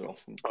frozen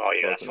off. Oh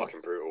yeah, that's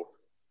fucking brutal.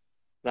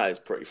 That is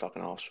pretty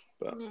fucking harsh.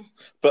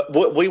 But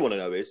what we want to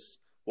know is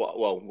what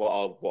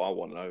I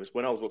want to know is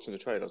when I was watching the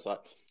trailer, I was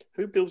like,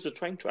 who builds a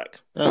train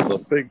track?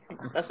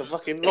 That's a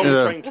fucking long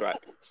train track.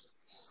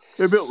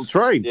 Who built the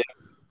train?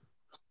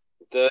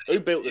 Yeah. Who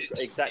built the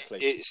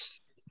exactly?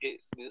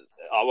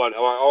 I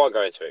won't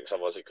go into it because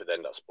otherwise it could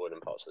end up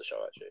spoiling parts of the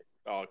show. Actually.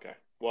 Oh, okay.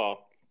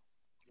 Well,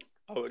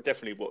 I would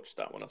definitely watch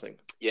that one. I think.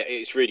 Yeah,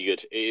 it's really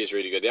good. It is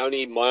really good.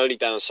 My only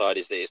downside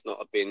is that it's not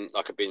a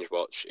binge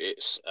watch.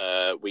 It's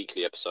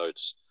weekly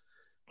episodes.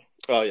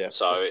 Oh yeah.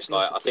 So it's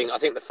like I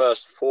think the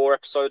first 4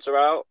 episodes are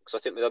out because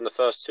I think they've done the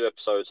first 2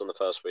 episodes on the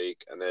first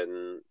week, and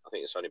then I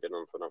think it's only been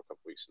on for another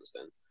couple of weeks since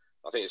then.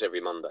 I think it's every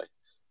Monday,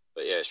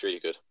 but yeah, it's really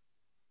good.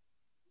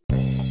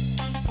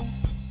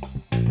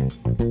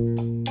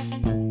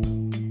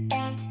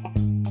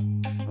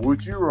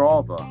 Would you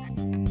rather?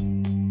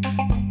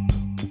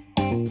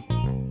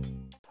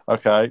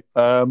 Okay.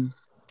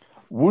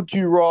 Would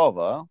you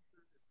rather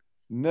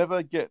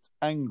never get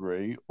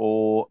angry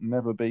or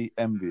never be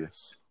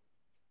envious?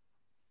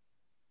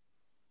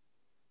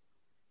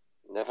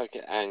 Never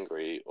get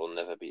angry or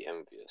never be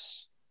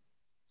envious?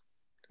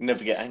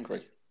 Never get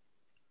angry.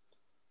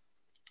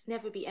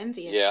 Never be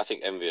envious. Yeah, I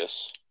think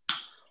envious.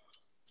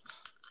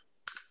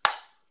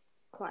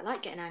 Quite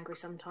like getting angry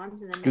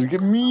sometimes. Because you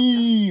get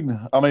mean.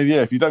 I mean,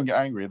 yeah, if you don't get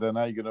angry, then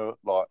how are you going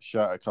to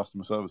shout at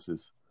customer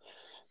services?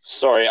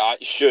 Sorry,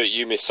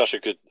 you missed such a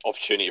good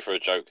opportunity for a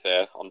joke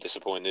there. I'm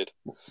disappointed.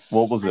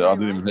 What was it? I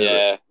didn't even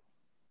hear it.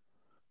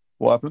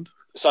 What happened?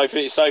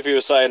 Sophie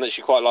was saying that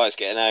she quite likes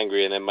getting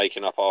angry and then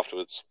making up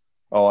afterwards.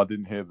 Oh, I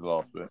didn't hear the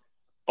last bit.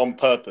 On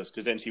purpose,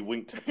 because then she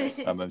winked at me.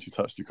 And then she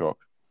touched your cock.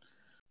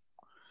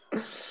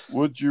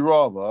 Would you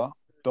rather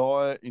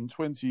die in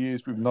 20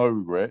 years with no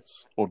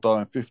regrets or die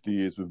in 50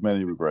 years with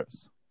many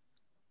regrets?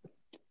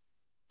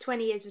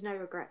 20 years with no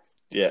regrets.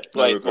 Yeah.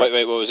 Wait,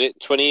 what was it?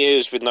 20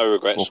 years with no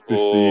regrets or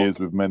 50 years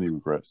with many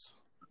regrets?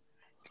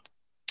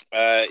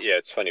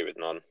 20 with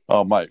none.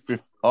 Oh, mate.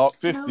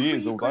 50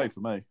 years all day for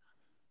me.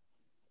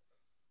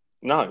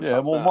 No. Yeah,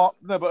 well,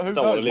 no, but who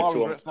knows? My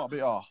regrets might be,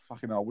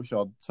 fucking hell, I wish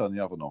I'd turned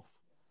the oven off.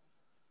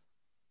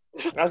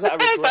 How's that a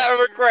regret? How's that a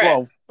regret?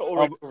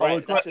 Well,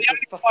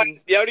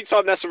 the only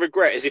time that's a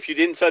regret is if you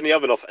didn't turn the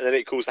oven off and then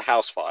it caused a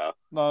house fire.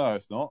 No,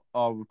 it's not.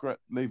 I regret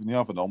leaving the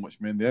oven on,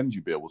 which means the energy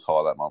bill was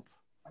high that month.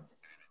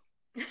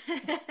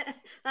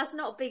 That's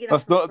not big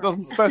enough. It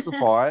doesn't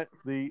specify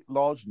the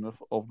largeness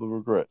of the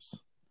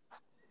regrets.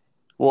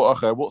 Well,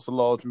 okay, what's a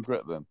large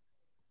regret then?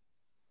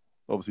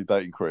 Obviously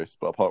dating Chris,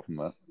 but apart from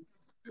that.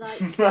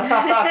 Like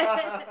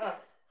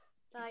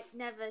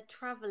never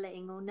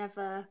travelling or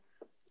never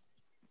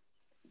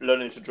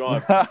learning to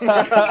drive.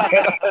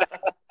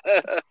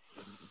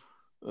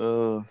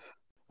 All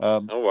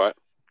right.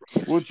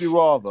 Would you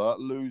rather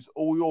lose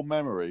all your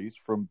memories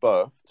from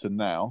birth to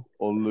now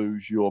or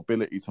lose your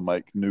ability to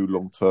make new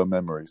long-term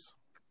memories?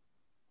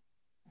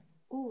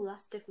 Ooh,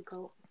 that's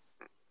difficult.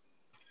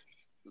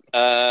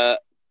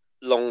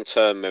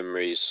 Long-term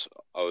memories,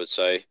 I I would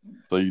say.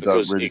 So you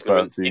don't really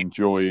fancy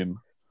enjoying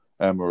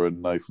Emma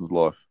and Nathan's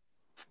life?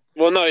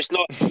 Well, no, it's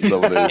not. It's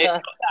not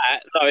that.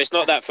 No, it's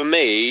not that for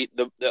me.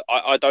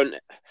 I don't.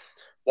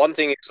 One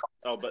thing is.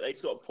 Oh, but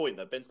he's got a point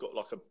though. Ben's got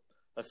like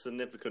a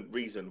significant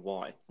reason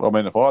why. Well, I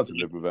mean, if I had to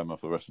live with Emma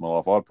for the rest of my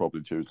life, I'd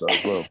probably choose that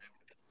as well.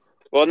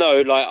 Well,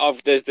 no,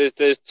 like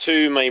there's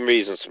two main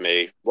reasons for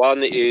me.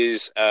 One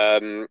is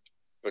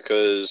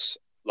because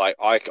like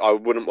I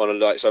wouldn't want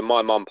to so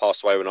my mum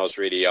passed away when I was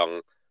really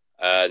young,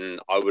 and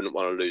I wouldn't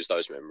want to lose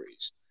those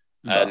memories.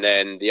 No. And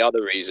then the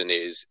other reason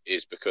is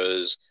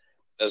because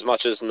as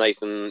much as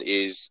Nathan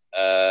is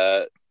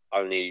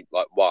only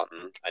like one,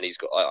 and he's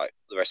got like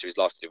the rest of his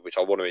life to live, which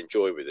I want to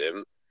enjoy with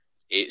him,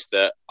 it's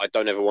that I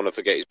don't ever want to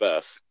forget his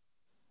birth.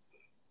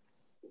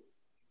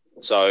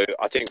 So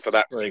I think for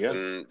that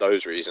reason,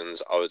 those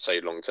reasons, I would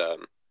say long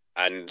term.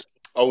 And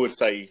I would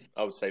say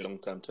long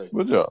term too.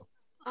 Would you?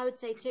 I would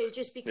say too,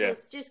 just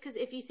because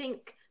if you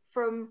think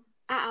from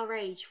at our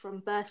age, from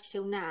birth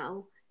till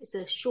now, it's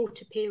a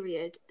shorter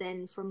period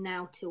than from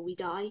now till we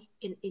die,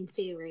 in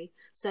theory.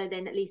 So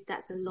then at least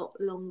that's a lot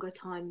longer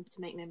time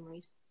to make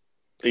memories.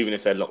 Even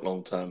if they're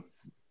long term.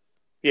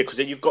 Yeah, because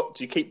you've got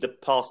to keep the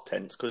past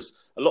tense, because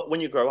a lot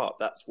when you grow up,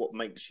 that's what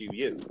makes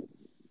you.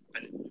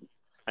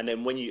 And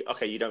then when you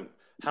don't.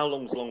 How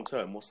long's long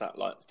term? What's that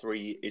like?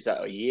 3? Is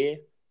that a year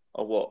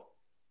or what?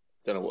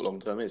 I don't know what long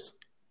term is.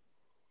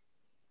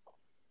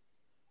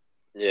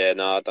 Yeah,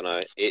 no, I don't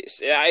know.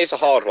 It's a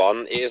hard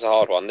one. It is a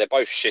hard one. They're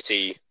both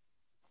shitty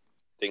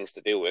things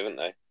to deal with, aren't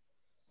they?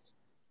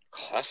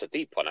 God, that's a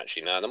deep one,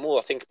 actually. Now, the more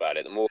I think about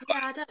it, the more. Yeah,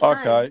 I don't know.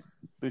 Okay,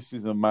 this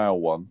is a male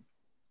one.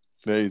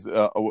 There's,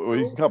 well,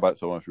 you can come back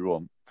to one if you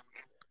want.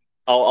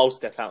 I'll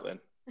step out then.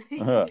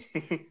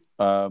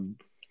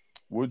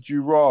 Would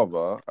you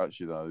rather...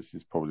 Actually, no, this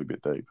is probably a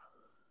bit deep.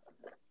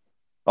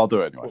 I'll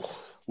do it anyway.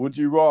 Would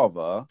you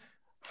rather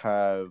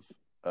have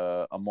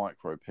a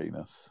micro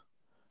penis,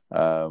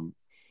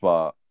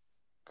 but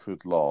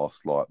could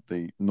last like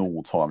the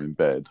normal time in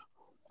bed,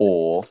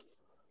 or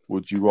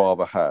would you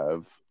rather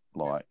have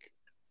like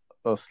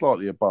a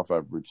slightly above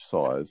average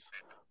size,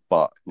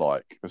 but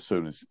like as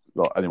soon as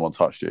like anyone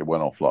touched it, it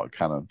went off like a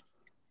cannon?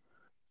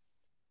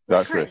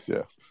 That's Chris,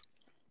 yeah.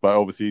 But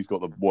obviously he's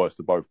got the worst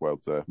of both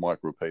worlds there,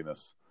 micro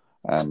penis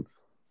and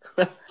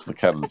the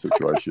cannon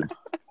situation.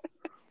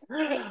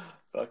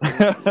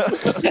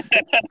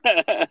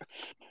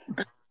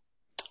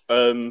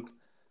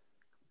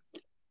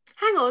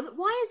 Hang on,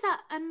 why is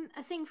that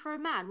a thing for a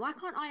man? Why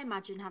can't I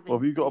imagine having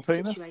have you got a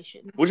penis?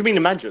 Situation? What do you mean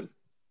imagine?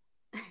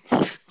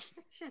 Can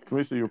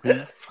we see your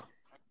penis?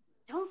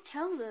 Don't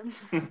tell them.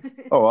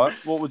 All right,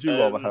 what would you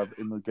rather have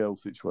in the girl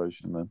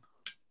situation then?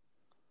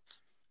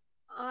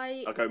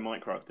 I'll go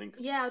micro, I think.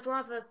 Yeah, I'd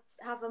rather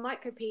have a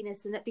micro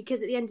penis than that,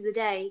 because at the end of the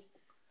day,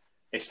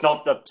 it's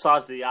not the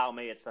size of the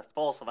army, it's the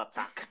force of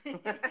attack.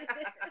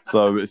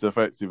 So it's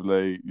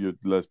effectively you're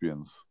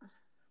lesbians,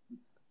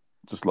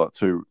 just like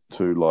two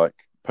like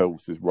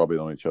pelvises rubbing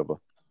on each other.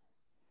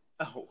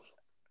 Oh,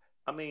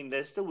 I mean,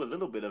 there's still a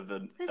little bit of a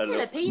penis.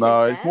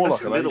 No, there. it's more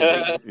like an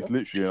acorn. It's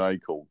literally an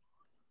acorn.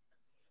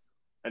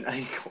 An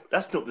acorn.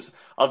 That's not this.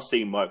 I've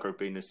seen micro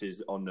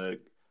penises on the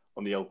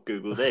old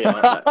Google. They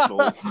aren't that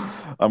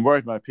small. I'm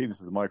worried my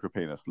penis is a micro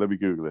penis. Let me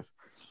Google it.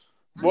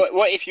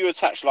 What if you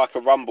attach like a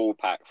rumble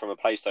pack from a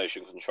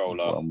PlayStation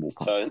controller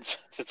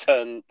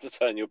to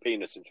turn your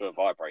penis into a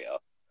vibrator?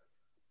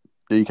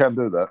 Yeah, you can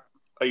do that.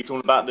 Are you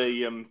talking about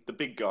the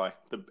big guy?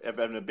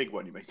 Having a big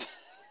one, you mean?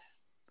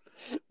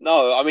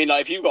 No, I mean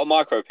like if you've got a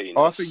micro penis.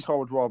 I think I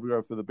would rather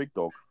go for the big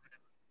dog.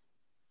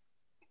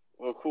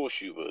 Well, of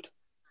course you would.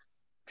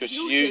 Because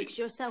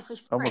you're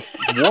selfish.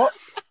 What?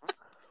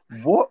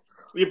 What?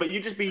 Yeah, but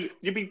you'd be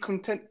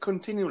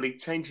continually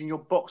changing your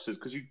boxers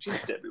because you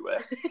jizzed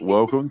everywhere.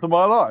 Welcome to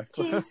my life.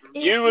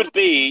 You would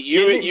be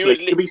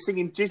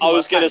singing jizz. I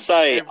was going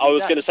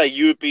to say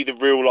you would be the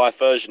real life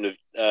version of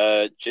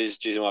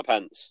jizz in my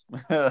pants.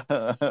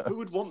 Who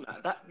would want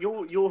that?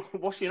 Your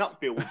washing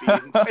up bill would be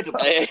incredible.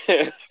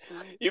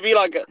 You'd be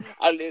like,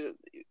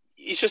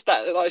 it's just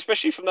that, like,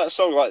 especially from that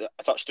song, like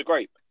I touched a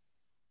grape,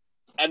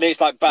 and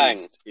it's like bang,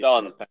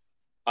 done.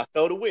 I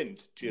felt a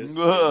wind jizz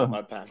in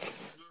my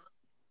pants.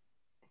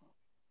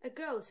 A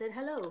girl said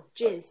hello,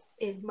 jizz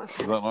in my pants.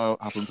 Does that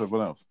not happen to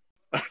everyone else?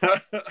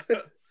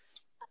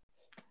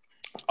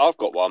 I've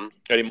got one.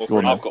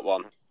 I've got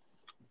one.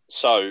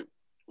 So,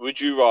 would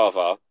you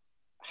rather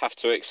have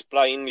to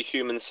explain the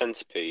human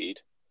centipede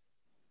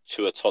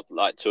to a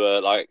toddler,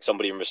 like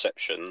somebody in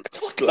reception?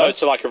 No,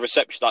 to like a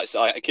reception,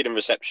 like a kid in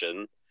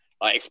reception.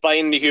 Like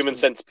explain the human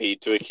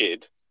centipede to a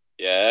kid,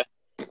 yeah,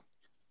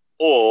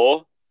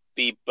 or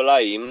be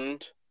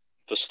blamed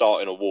for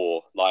starting a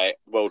war, like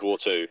World War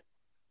II.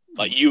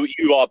 Like you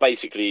are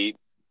basically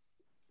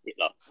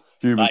Hitler.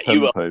 Human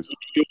centipede.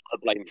 You are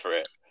blamed for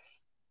it.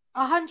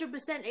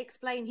 100%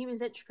 explain human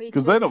centipede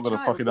because they're not going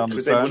to fucking understand.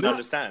 Because they wouldn't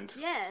understand.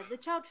 Yeah, the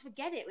child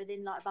forget it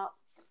within like about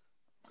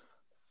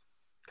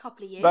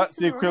couple of years. That's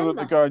the equivalent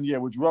of going, yeah,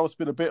 would you rather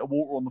spill a bit of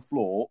water on the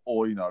floor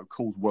or,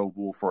 cause World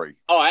War III?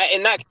 All right,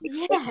 in that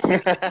case,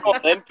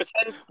 then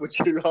pretend. Would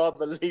you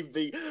rather leave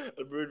the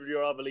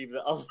oven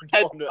on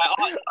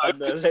and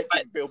the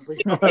electric bill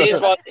be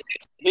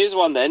Here's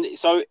one then.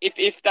 So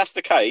if that's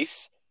the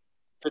case,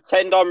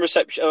 pretend I'm a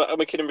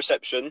kid in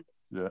reception.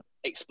 Yeah.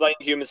 Explain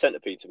human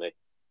centipede to me.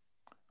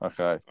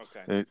 Okay.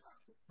 It's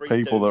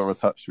people that are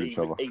attached to each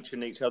other. Each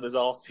in each other's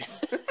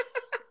asses.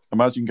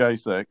 Imagine gay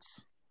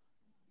sex.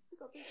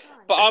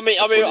 But I'm a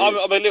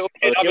little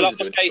kid. I mean, like,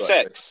 what's gay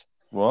sex?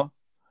 What?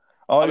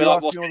 Oh, you're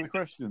asking all the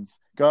questions.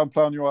 Go and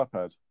play on your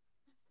iPad.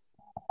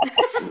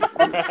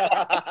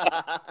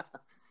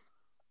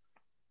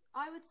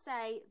 I would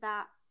say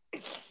that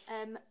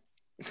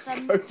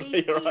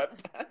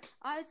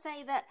I would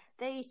say that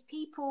these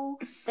people,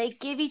 they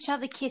give each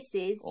other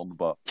kisses on the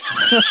butt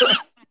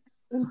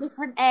in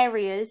different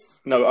areas.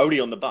 No, only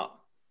on the butt.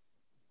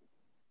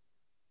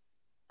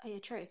 Oh, yeah,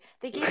 true.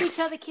 They give each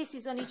other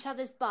kisses on each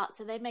other's butt,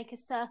 so they make a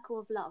circle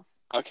of love.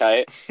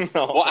 Okay.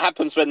 What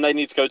happens when they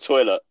need to go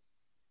toilet?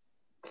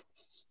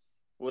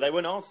 Well, they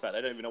wouldn't answer that.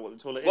 They don't even know what the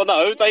toilet is. Well,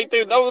 no, they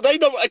do. No, they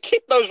know. A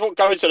kid knows what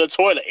going to the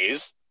toilet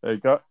is. There you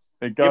go.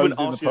 It goes in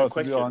the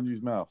person behind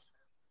you's mouth.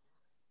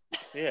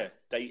 Yeah,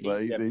 they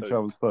eat each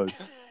other's poo.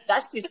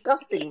 That's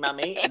disgusting,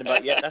 mummy.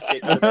 But yeah, that's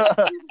it.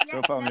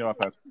 Go play on your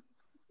iPad.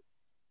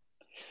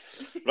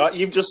 Right,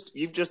 you've just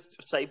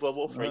saved World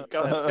War III.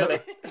 Go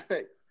ahead,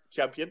 Billy.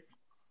 Champion.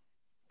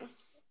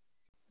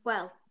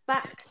 Well,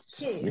 back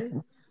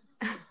to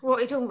what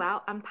we're talking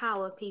about and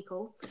power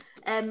people.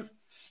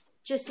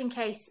 Just in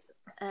case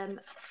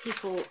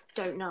people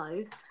don't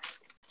know,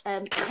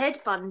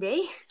 Ted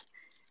Bundy,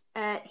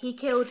 he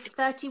killed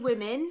 30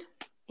 women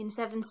in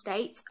 7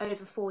 states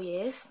over 4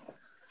 years.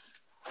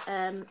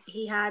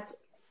 He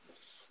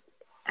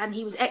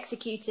was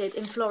executed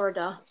in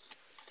Florida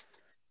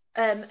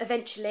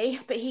eventually,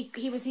 but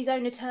he was his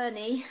own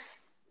attorney.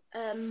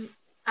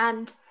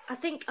 And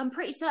I'm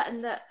pretty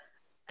certain that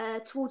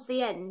towards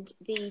the end,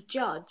 the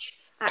judge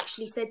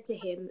actually said to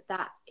him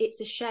that it's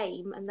a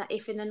shame and that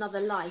if in another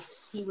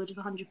life he would have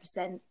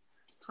 100%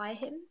 hire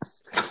him.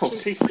 Oh,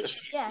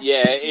 Jesus.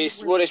 Yeah,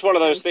 it's one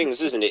of those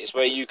things, isn't it? It's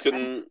where you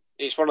can.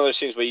 It's one of those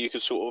things where you can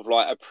sort of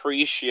like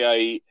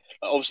appreciate,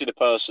 obviously, the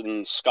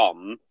person's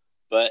scum,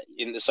 but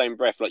in the same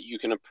breath, like you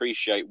can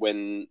appreciate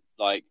when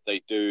like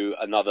they do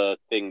another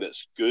thing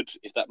that's good,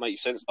 if that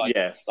makes sense. Like,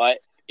 yeah. Like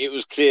it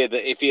was clear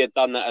that if he had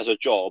done that as a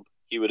job,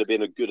 he would have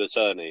been a good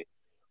attorney.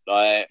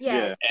 Like,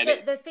 yeah.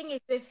 And the thing is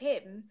with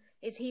him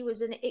is he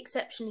was an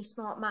exceptionally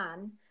smart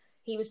man.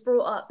 He was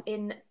brought up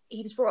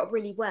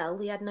really well.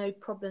 He had no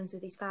problems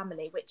with his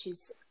family, which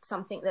is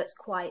something that's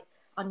quite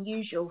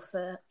unusual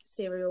for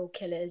serial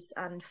killers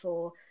and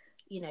for,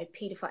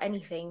 paedophile,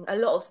 anything. A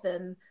lot of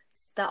them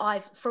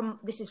that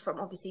this is from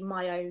obviously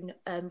my own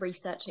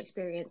research and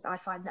experience, I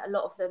find that a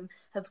lot of them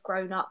have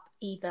grown up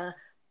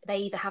they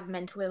either have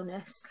mental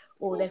illness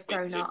or they've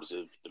grown up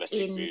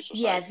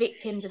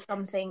victims of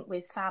something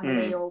with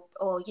family or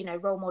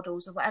role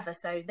models or whatever.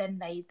 So then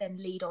they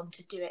lead on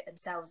to do it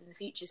themselves in the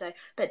future. So,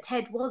 but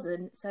Ted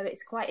wasn't. So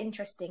it's quite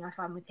interesting, I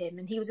find, with him.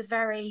 And he was a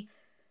very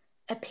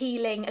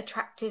appealing,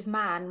 attractive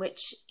man,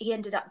 which he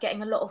ended up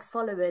getting a lot of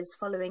followers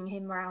following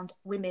him around,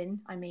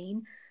 women, I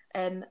mean.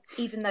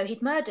 Even though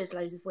he'd murdered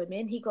loads of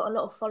women, he got a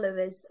lot of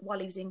followers while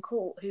he was in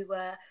court who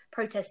were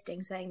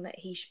protesting, saying that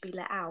he should be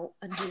let out,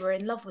 and who were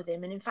in love with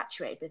him and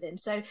infatuated with him.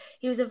 So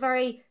he was a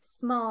very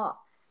smart,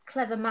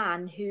 clever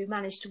man who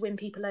managed to win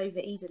people over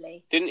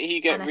easily. Didn't he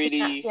get and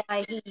really? I think that's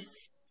why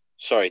he's.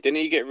 Sorry, didn't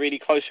he get really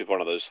close with one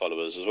of those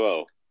followers as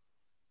well?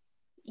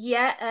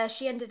 Yeah,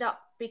 she ended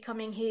up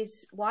becoming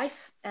his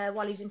wife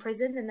while he was in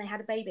prison, and they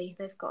had a baby.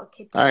 They've got a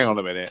kid. Hang on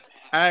a minute.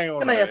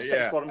 How can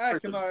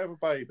I have a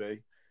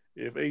baby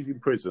if he's in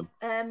prison?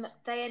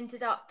 They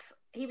ended up.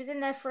 He was in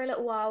there for a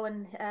little while,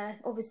 and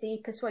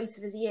obviously,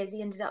 persuasive as he is,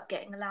 he ended up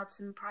getting allowed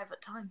some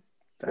private time.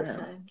 Damn,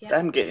 so, yeah.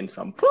 Damn, getting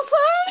some pussy.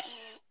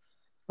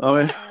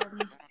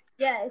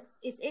 Yeah,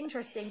 it's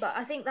interesting, but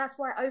I think that's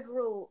why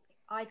overall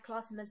I'd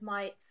class him as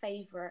my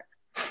favourite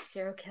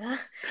serial killer.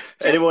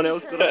 Anyone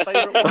else got a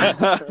favourite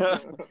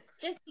one?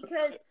 Just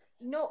because,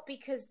 not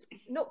because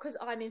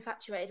I'm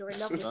infatuated or in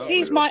love with him.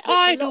 He's my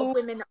idol. A lot of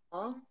women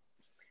are.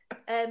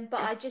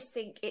 But I just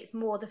think it's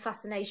more the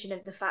fascination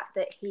of the fact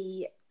that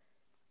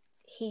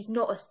he's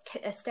not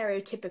a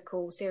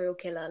stereotypical serial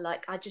killer.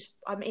 Like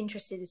I'm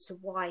interested as to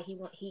why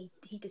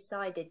he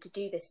decided to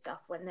do this stuff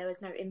when there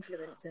was no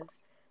influence of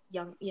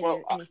young,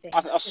 anything.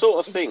 I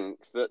sort of think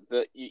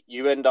that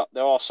you end up.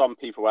 There are some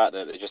people out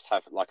there that just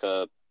have like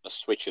a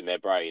switch in their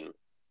brain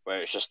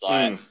where it's just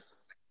like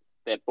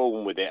they're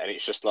born with it, and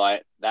it's just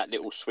like that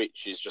little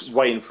switch is just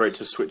waiting for it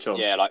to switch on.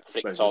 Yeah, like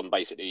flicks on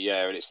basically.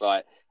 Yeah, and it's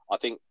like I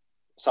think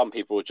some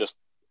people are just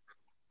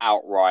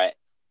outright.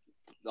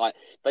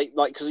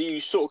 Because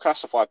you sort of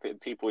classify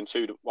people in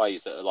two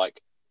ways that are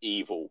like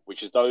evil,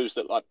 which is those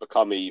that like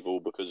become evil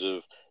because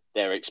of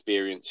their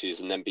experiences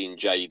and then being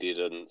jaded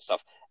and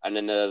stuff, and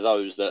then there are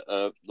those that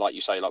are like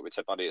you say, like with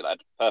Ted Bundy, that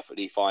had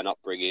perfectly fine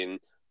upbringing,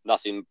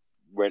 nothing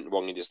went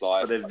wrong in his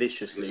life. But they're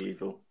viciously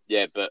evil.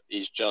 Yeah, but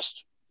he's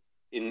just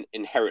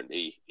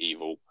inherently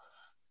evil.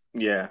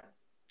 Yeah.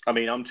 I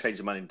mean, I'm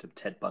changing my name to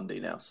Ted Bundy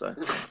now, so.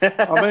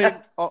 I mean,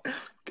 I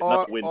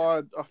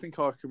think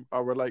I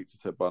relate to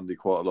Ted Bundy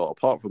quite a lot,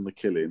 apart from the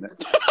killing.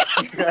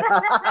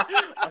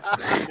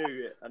 I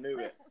knew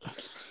it.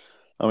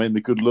 I mean,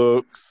 the good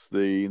looks,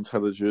 the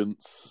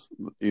intelligence,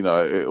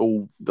 it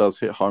all does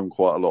hit home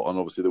quite a lot. And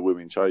obviously the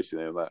women chasing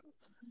him, that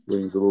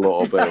rings a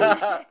lot of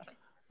bells.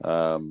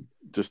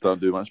 Just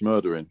don't do much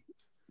murdering.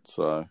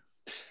 So,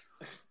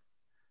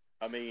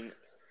 I mean...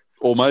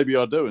 Or maybe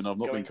I do, and I've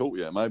not been caught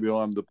yet. Maybe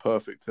I'm the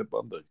perfect Ted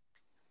Bundy.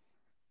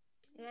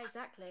 Yeah,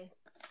 exactly.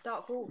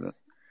 Dark Horse.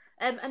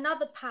 Yeah.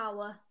 Another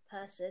power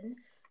person,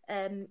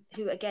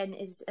 who again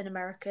is an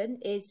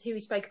American, is who we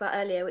spoke about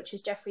earlier, which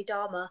was Jeffrey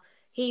Dahmer.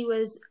 He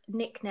was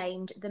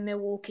nicknamed the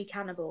Milwaukee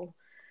Cannibal.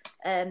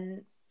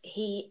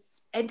 He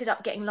ended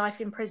up getting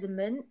life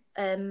imprisonment,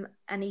 and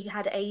he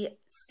had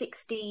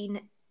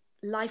 16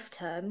 life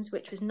terms,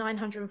 which was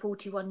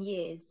 941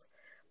 years.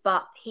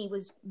 But he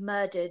was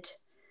murdered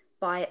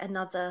by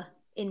another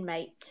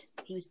inmate.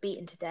 He was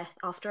beaten to death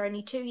after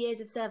only 2 years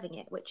of serving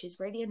it, which is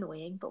really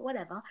annoying, but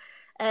whatever.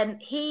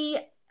 He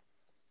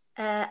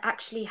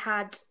actually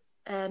had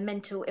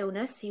mental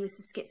illness. He was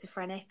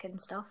schizophrenic and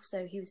stuff,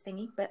 so he was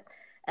thingy. But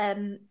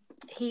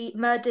he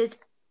murdered,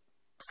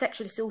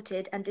 sexually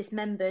assaulted and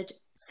dismembered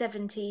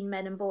 17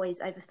 men and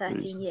boys over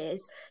 13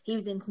 years. He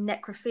was into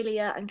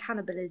necrophilia and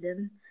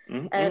cannibalism.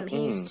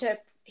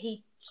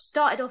 He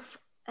started off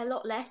a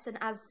lot less, and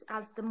as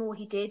the more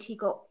he did, he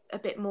got a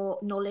bit more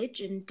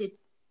knowledge and did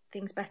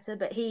things better.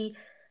 But he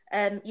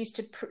used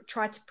to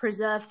try to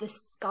preserve the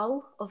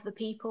skull of the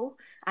people,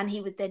 and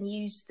he would then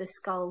use the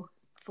skull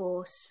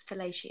for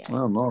fellatio.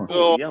 Oh, nice.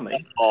 Oh,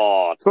 yummy.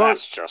 Oh,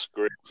 that's just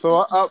great.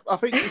 So I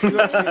think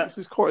this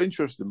is quite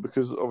interesting,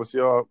 because obviously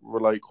I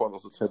relate quite a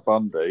lot to Ted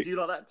Bundy. Do you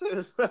like that too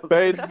as well?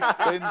 Ben's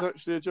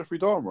actually a Jeffrey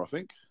Dahmer, I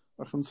think.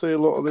 I can see a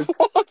lot of this.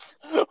 What?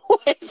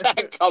 Where's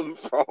that come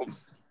from?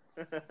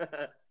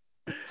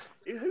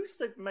 Who's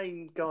the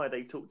main guy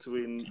they talked to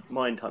in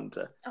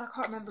Mindhunter? I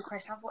can't remember,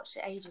 Chris. I've watched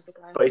it ages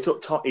ago. But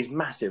he's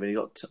massive, and he's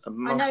got a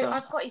mustache. I know,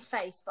 I've got his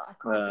face, but I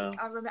can't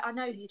think. I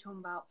know who you're talking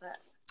about, but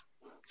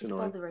it's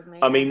bothering me.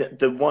 I mean,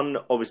 the one,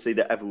 obviously,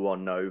 that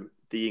everyone know,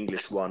 the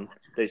English one,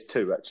 there's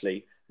two,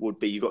 actually, would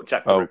be, you got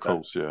Jack the Ripper. Of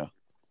course, yeah.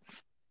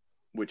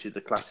 Which is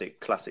a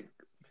classic.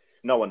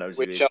 No one knows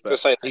who he is. Which, I'm going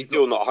to say, I'm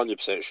still not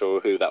 100% sure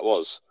who that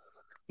was.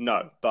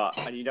 No,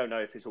 and you don't know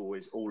if it's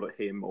always all at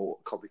him or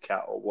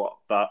copycat or what,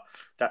 but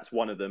that's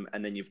one of them.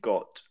 And then you've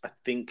got, I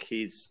think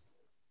he's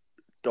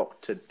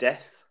Dr.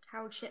 Death.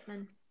 Harold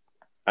Shipman.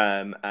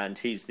 And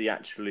he's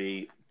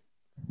actually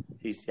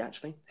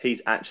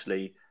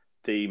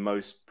the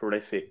most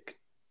prolific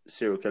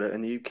serial killer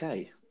in the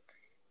UK.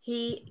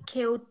 He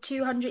killed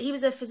 200, he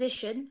was a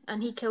physician,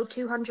 and he killed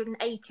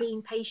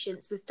 218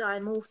 patients with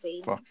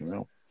diamorphine. Fucking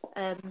hell.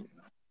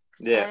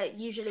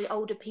 Usually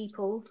older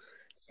people.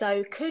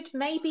 So could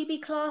maybe be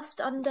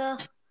classed under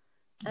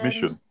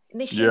Mission.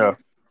 Yeah.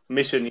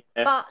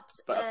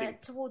 But I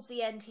think... towards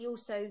the end, he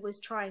also was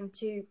trying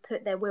to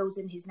put their wills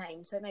in his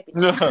name, so maybe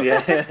not.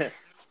 Yeah.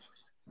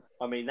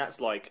 I mean, that's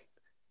like,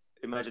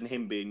 imagine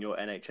him being your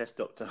NHS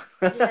doctor.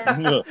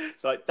 Yeah.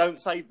 It's like, don't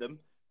save them,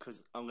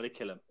 because I'm going to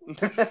kill him.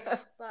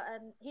 But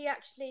he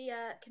actually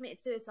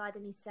committed suicide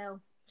in his cell,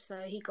 so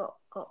he got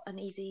an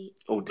easy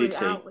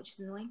route out, which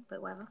is annoying,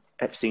 but whatever.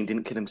 Epstein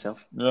didn't kill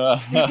himself.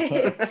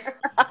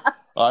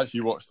 I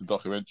actually watched the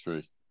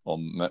documentary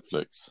on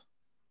Netflix,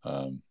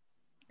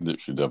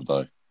 literally the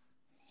other day.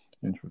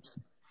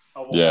 Interesting.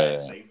 Yeah.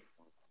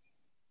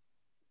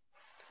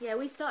 Yeah,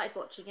 we started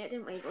watching it,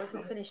 didn't we? But we've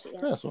not finished it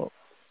yet. Yeah, that's all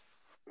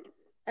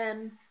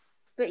right.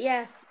 But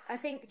yeah, I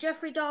think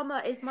Jeffrey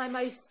Dahmer is my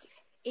most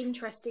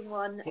interesting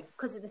one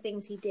because of the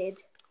things he did.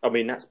 I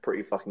mean, that's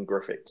pretty fucking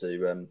graphic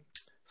to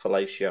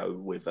fellatio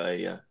with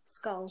a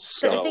skull.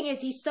 But the thing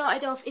is, he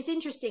started off, it's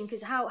interesting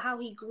because how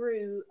he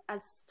grew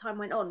as time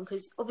went on,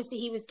 because obviously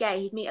he was gay.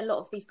 He'd meet a lot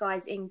of these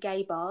guys in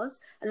gay bars.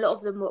 A lot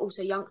of them were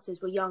also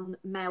youngsters, were young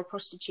male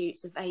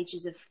prostitutes of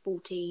ages of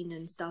 14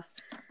 and stuff.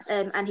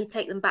 And he'd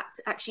take them back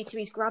to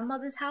his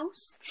grandmother's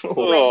house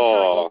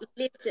where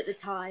he lived at the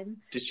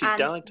time. Did she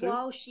die too?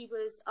 While she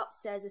was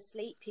upstairs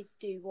asleep, he'd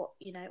do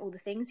all the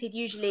things. He'd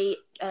usually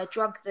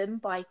drug them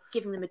by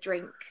giving them a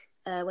drink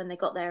when they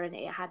got there and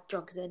it had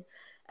drugs in.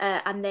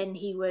 And then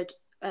he would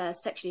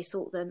sexually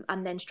assault them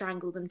and then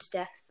strangle them to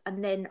death.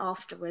 And then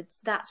afterwards,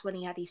 that's when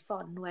he had his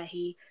fun, where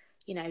he,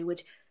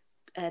 would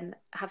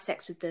have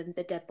sex with them,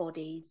 the dead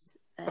bodies.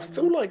 I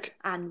feel like...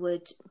 And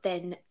would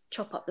then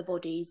chop up the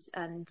bodies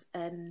and...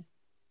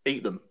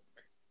 eat them.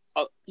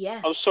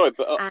 Yeah. I'm sorry,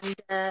 but...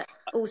 And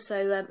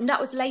also, that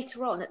was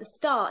later on. At the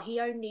start, he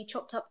only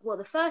chopped up... Well,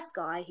 the first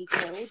guy he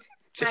killed...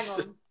 Hang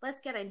on,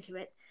 let's get into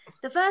it.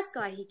 The first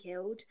guy he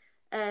killed,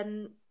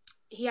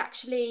 he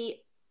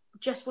actually...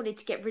 just wanted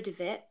to get rid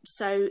of it,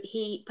 so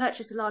he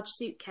purchased a large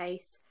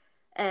suitcase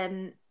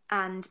and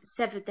and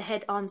severed the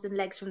head, arms and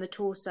legs from the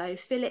torso,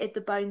 filleted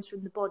the bones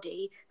from the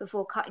body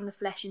before cutting the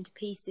flesh into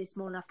pieces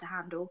small enough to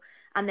handle,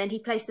 and then he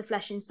placed the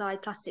flesh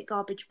inside plastic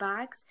garbage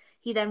bags.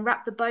 He then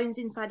wrapped the bones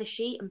inside a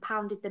sheet and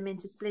pounded them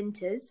into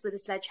splinters with a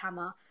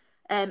sledgehammer.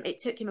 It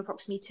took him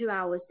approximately 2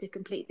 hours to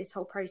complete this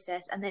whole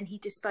process, and then he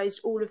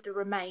disposed all of the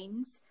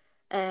remains,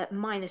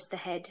 minus the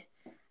head.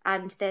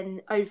 And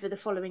then over the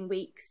following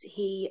weeks,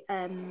 he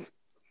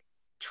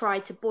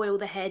tried to boil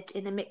the head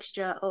in a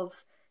mixture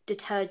of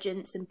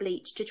detergents and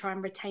bleach to try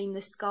and retain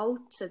the skull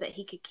so that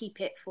he could keep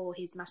it for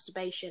his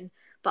masturbation.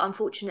 But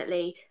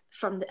unfortunately,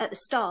 at the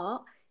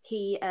start,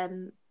 the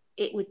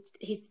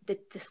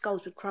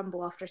skulls would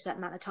crumble after a certain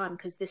amount of time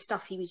because the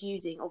stuff he was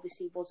using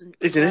obviously wasn't.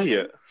 He's an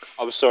idiot.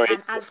 I'm sorry.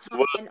 And as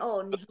time went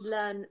on, he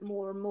learned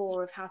more and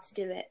more of how to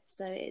do it.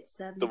 So it's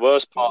the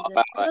worst part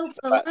about that.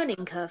 A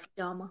learning curve,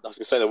 Dharma. I was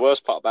going to say the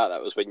worst part about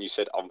that was when you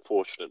said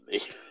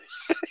 "unfortunately."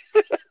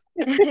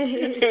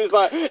 He was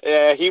like,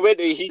 yeah, he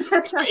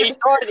tried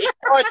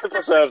to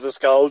preserve the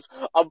skulls.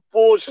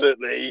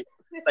 Unfortunately,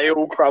 they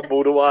all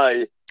crumbled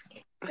away.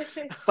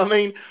 I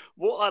mean,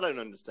 what I don't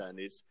understand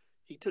is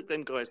he took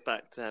them guys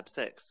back to have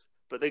sex,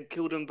 but then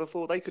killed them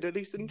before they could at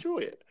least enjoy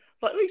it.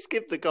 Like, at least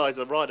give the guys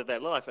a ride of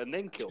their life and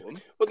then kill them.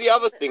 Well, the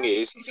other thing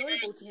is,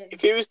 if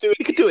he was doing,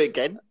 he could do it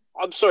again.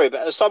 I'm sorry,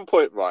 but at some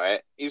point,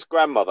 right, his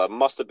grandmother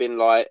must have been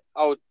like,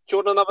 "Oh, do you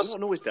want another?"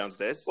 Not always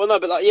downstairs. Well, no,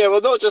 but like, yeah, well,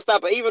 not just that,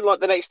 but even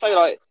like the next day,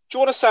 like, "Do you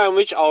want a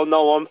sandwich?" "Oh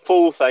no, I'm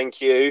full, thank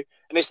you."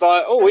 And it's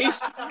like, "Oh,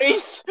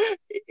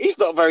 he's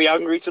not very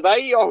hungry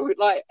today." Oh,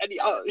 like, and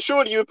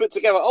surely you would put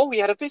together, "Oh, he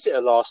had a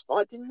visitor last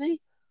night, didn't he?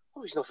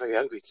 Oh, he's not very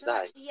hungry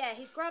today." Yeah,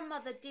 his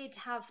grandmother did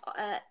have,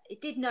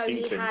 did know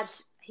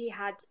Inklings. he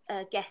had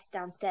guests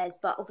downstairs,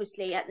 but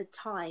obviously at the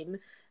time,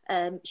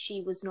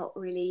 she was not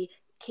really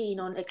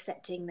keen on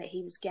accepting that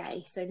he was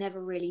gay, so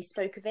never really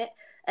spoke of it.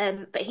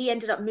 But he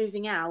ended up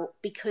moving out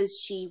because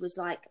she was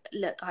like,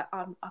 "Look,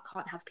 I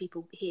can't have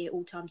people here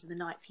all times of the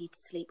night for you to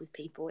sleep with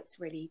people. It's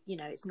really,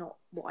 it's not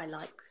what I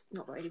like, it's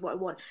not really what I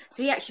want."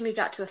 So he actually moved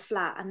out to a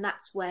flat, and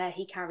that's where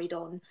he carried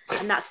on,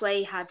 and that's where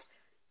he had,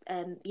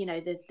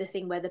 the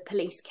thing where the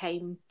police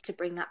came to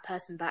bring that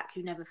person back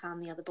who never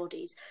found the other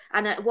bodies.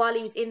 And while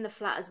he was in the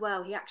flat as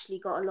well, he actually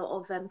got a lot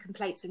of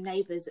complaints from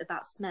neighbours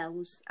about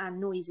smells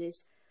and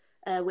noises.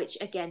 Which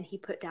again he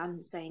put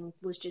down saying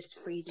was just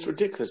freezing. It's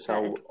ridiculous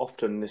how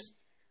often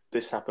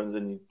this happens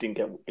and he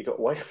got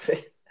away with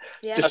it.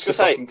 Yeah. I was gonna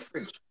say,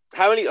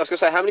 how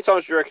many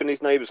times do you reckon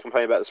these neighbours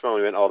complain about the smell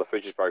and he went, "Oh, the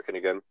fridge is broken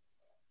again"?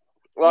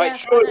 Like,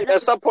 surely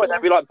at some point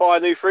they'd be like, "Buy a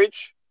new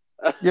fridge."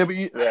 Yeah,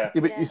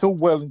 but it's all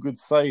well and good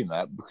saying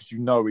that because you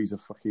know he's a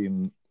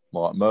fucking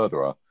like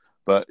murderer.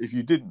 But if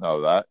you didn't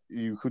know that,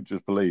 you could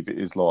just believe it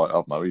is like, I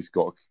don't know, he's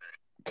got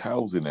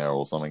cows in there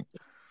or something.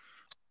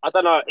 I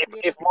don't know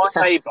if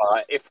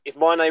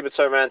my neighbour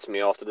turned around to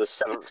me after the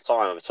 7th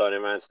time of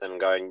turning around to them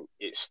and going,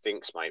 "It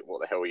stinks, mate.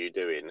 What the hell are you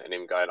doing?" and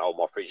him going, "Oh,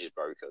 my fridge is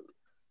broken."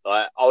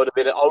 Like, I would have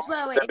been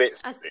a bit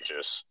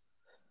suspicious.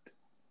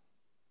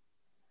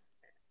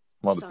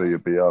 Might have been a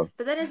BO.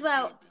 But then as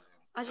well,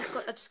 I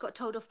just got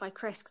told off by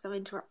Chris because I'm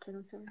interrupting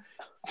him. Sorry.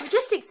 I'm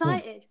just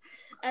excited.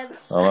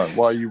 All right,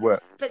 why are you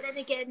wet? But then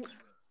again,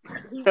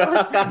 he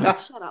was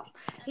shut up.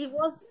 He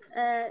was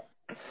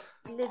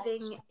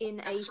living in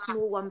a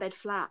small one-bed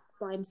flat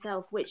by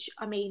himself, which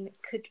I mean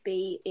could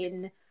be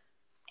in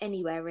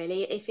anywhere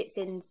really. If it's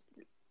in,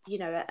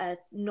 a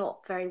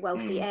not very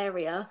wealthy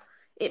area,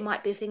 it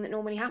might be a thing that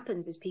normally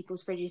happens: is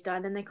people's fridges die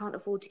and then they can't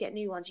afford to get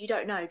new ones. You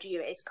don't know, do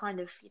you? It's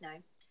kind of,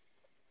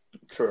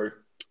 True.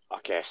 I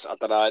guess I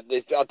don't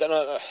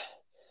know.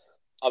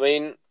 I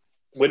mean,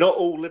 we're not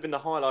all living the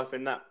high life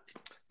in that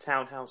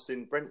townhouse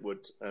in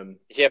Brentwood.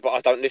 Yeah, but I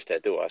don't live there,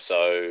 do I?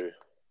 So.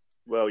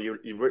 Well, you're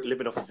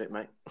living off of it,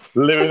 mate.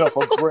 Living off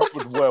of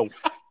Brentwood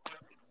wealth.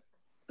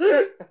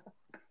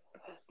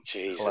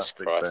 Jesus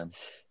Classic, Christ. Ben.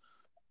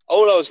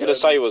 All I was going to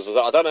say was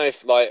that I don't know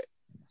if, like,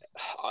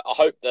 I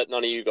hope that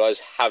none of you guys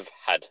have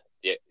had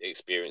the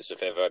experience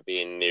of ever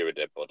being near a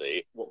dead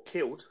body. What,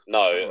 killed?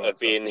 No, of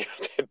being near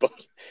a dead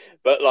body.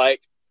 But,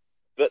 like,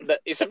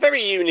 it's a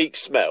very unique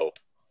smell.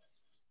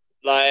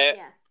 Like,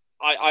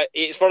 yeah.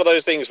 It's one of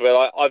those things where,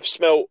 like, I've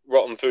smelt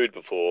rotten food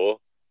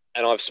before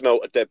and I've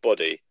smelt a dead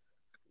body.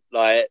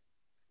 Like,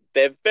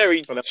 they're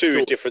very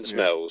two different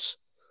smells.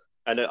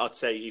 And I'd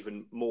say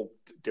even more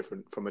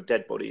different from a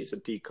dead body is a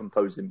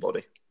decomposing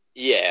body.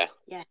 Yeah.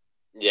 Yeah.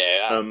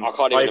 Yeah, I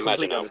can't even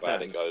imagine how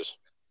bad it goes.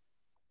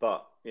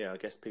 But, yeah, I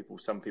guess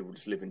some people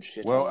just live in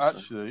shit. Well,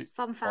 actually,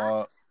 fun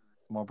fact.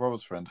 My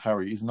brother's friend,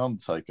 Harry, he's an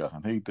undertaker,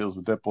 and he deals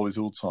with dead bodies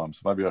all the time.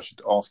 So maybe I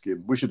should ask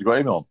him. We should have got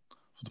him on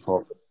for the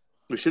program.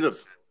 We should have.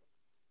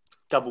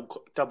 Double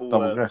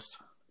guest.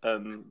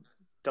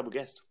 Double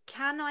guest.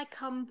 Can I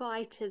come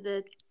by to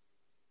the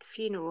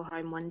funeral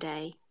home one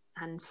day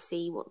and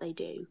see what they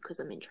do? Because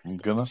I'm interested. I'm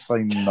going to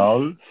say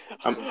no.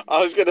 I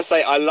was going to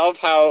say, I love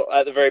how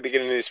at the very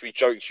beginning of this we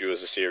joked you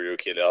as a serial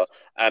killer,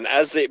 and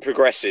as it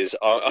progresses,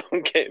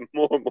 I'm getting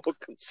more and more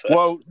concerned.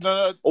 Well,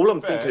 no. All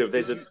I'm thinking of,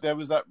 there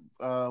was that,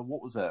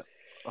 what was that?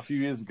 a few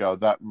years ago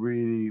that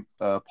really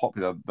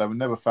popular. They were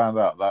never found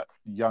out, that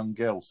young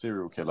girl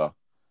serial killer,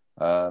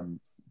 blonde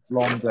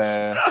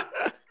hair.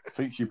 I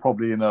think she's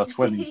probably in her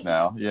 20s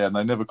now. Yeah, and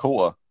they never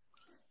caught her.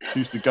 She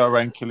used to go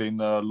around killing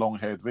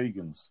long-haired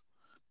vegans,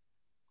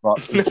 but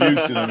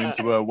introducing them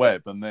into her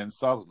web, and then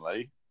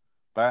suddenly,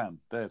 bam,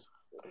 dead.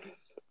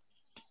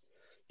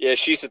 Yeah,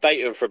 she used to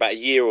date them for about a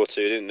year or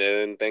two, didn't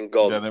they? And then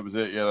gone. Yeah, that was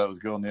it. Yeah, that was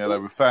gone. Yeah, they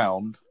were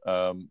found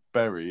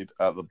buried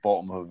at the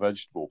bottom of a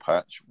vegetable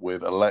patch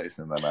with a lettuce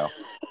in their mouth.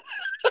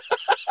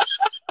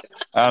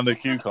 And a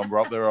cucumber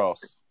up their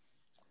arse.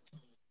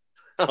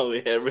 Oh,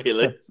 yeah,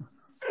 really?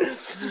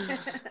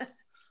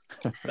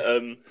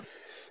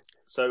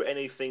 So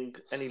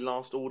any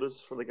last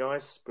orders for the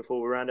guys before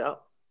we round it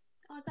up?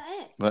 Oh, is that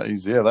it?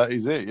 That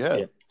is it,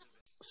 yeah.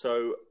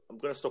 So I'm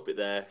going to stop it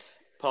there.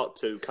 Part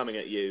 2 coming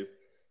at you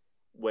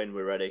when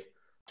we're ready.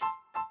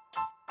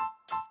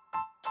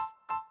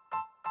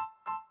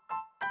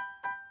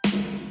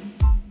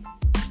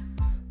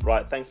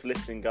 Right, thanks for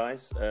listening,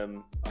 guys. I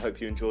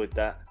hope you enjoyed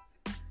that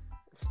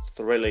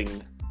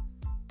thrilling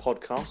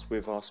podcast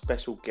with our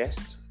special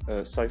guest,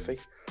 Sophie.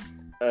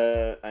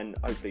 And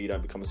hopefully you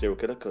don't become a serial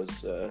killer,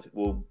 because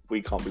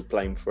we can't be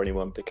blamed for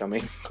anyone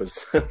becoming,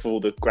 because of all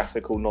the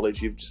graphical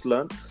knowledge you've just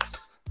learned.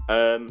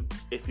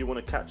 If you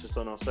want to catch us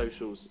on our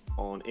socials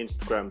on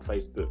Instagram,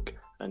 Facebook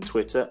and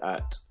Twitter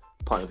at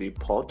Pint of View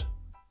Pod,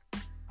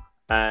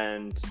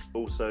 and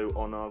also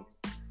on our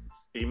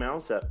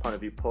emails at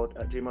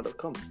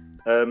pintofviewpod@gmail.com.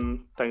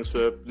 Thanks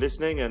for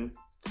listening, and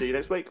see you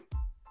next week.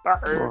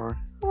 Bye.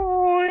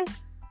 Bye.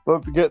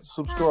 Don't forget to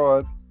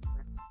subscribe.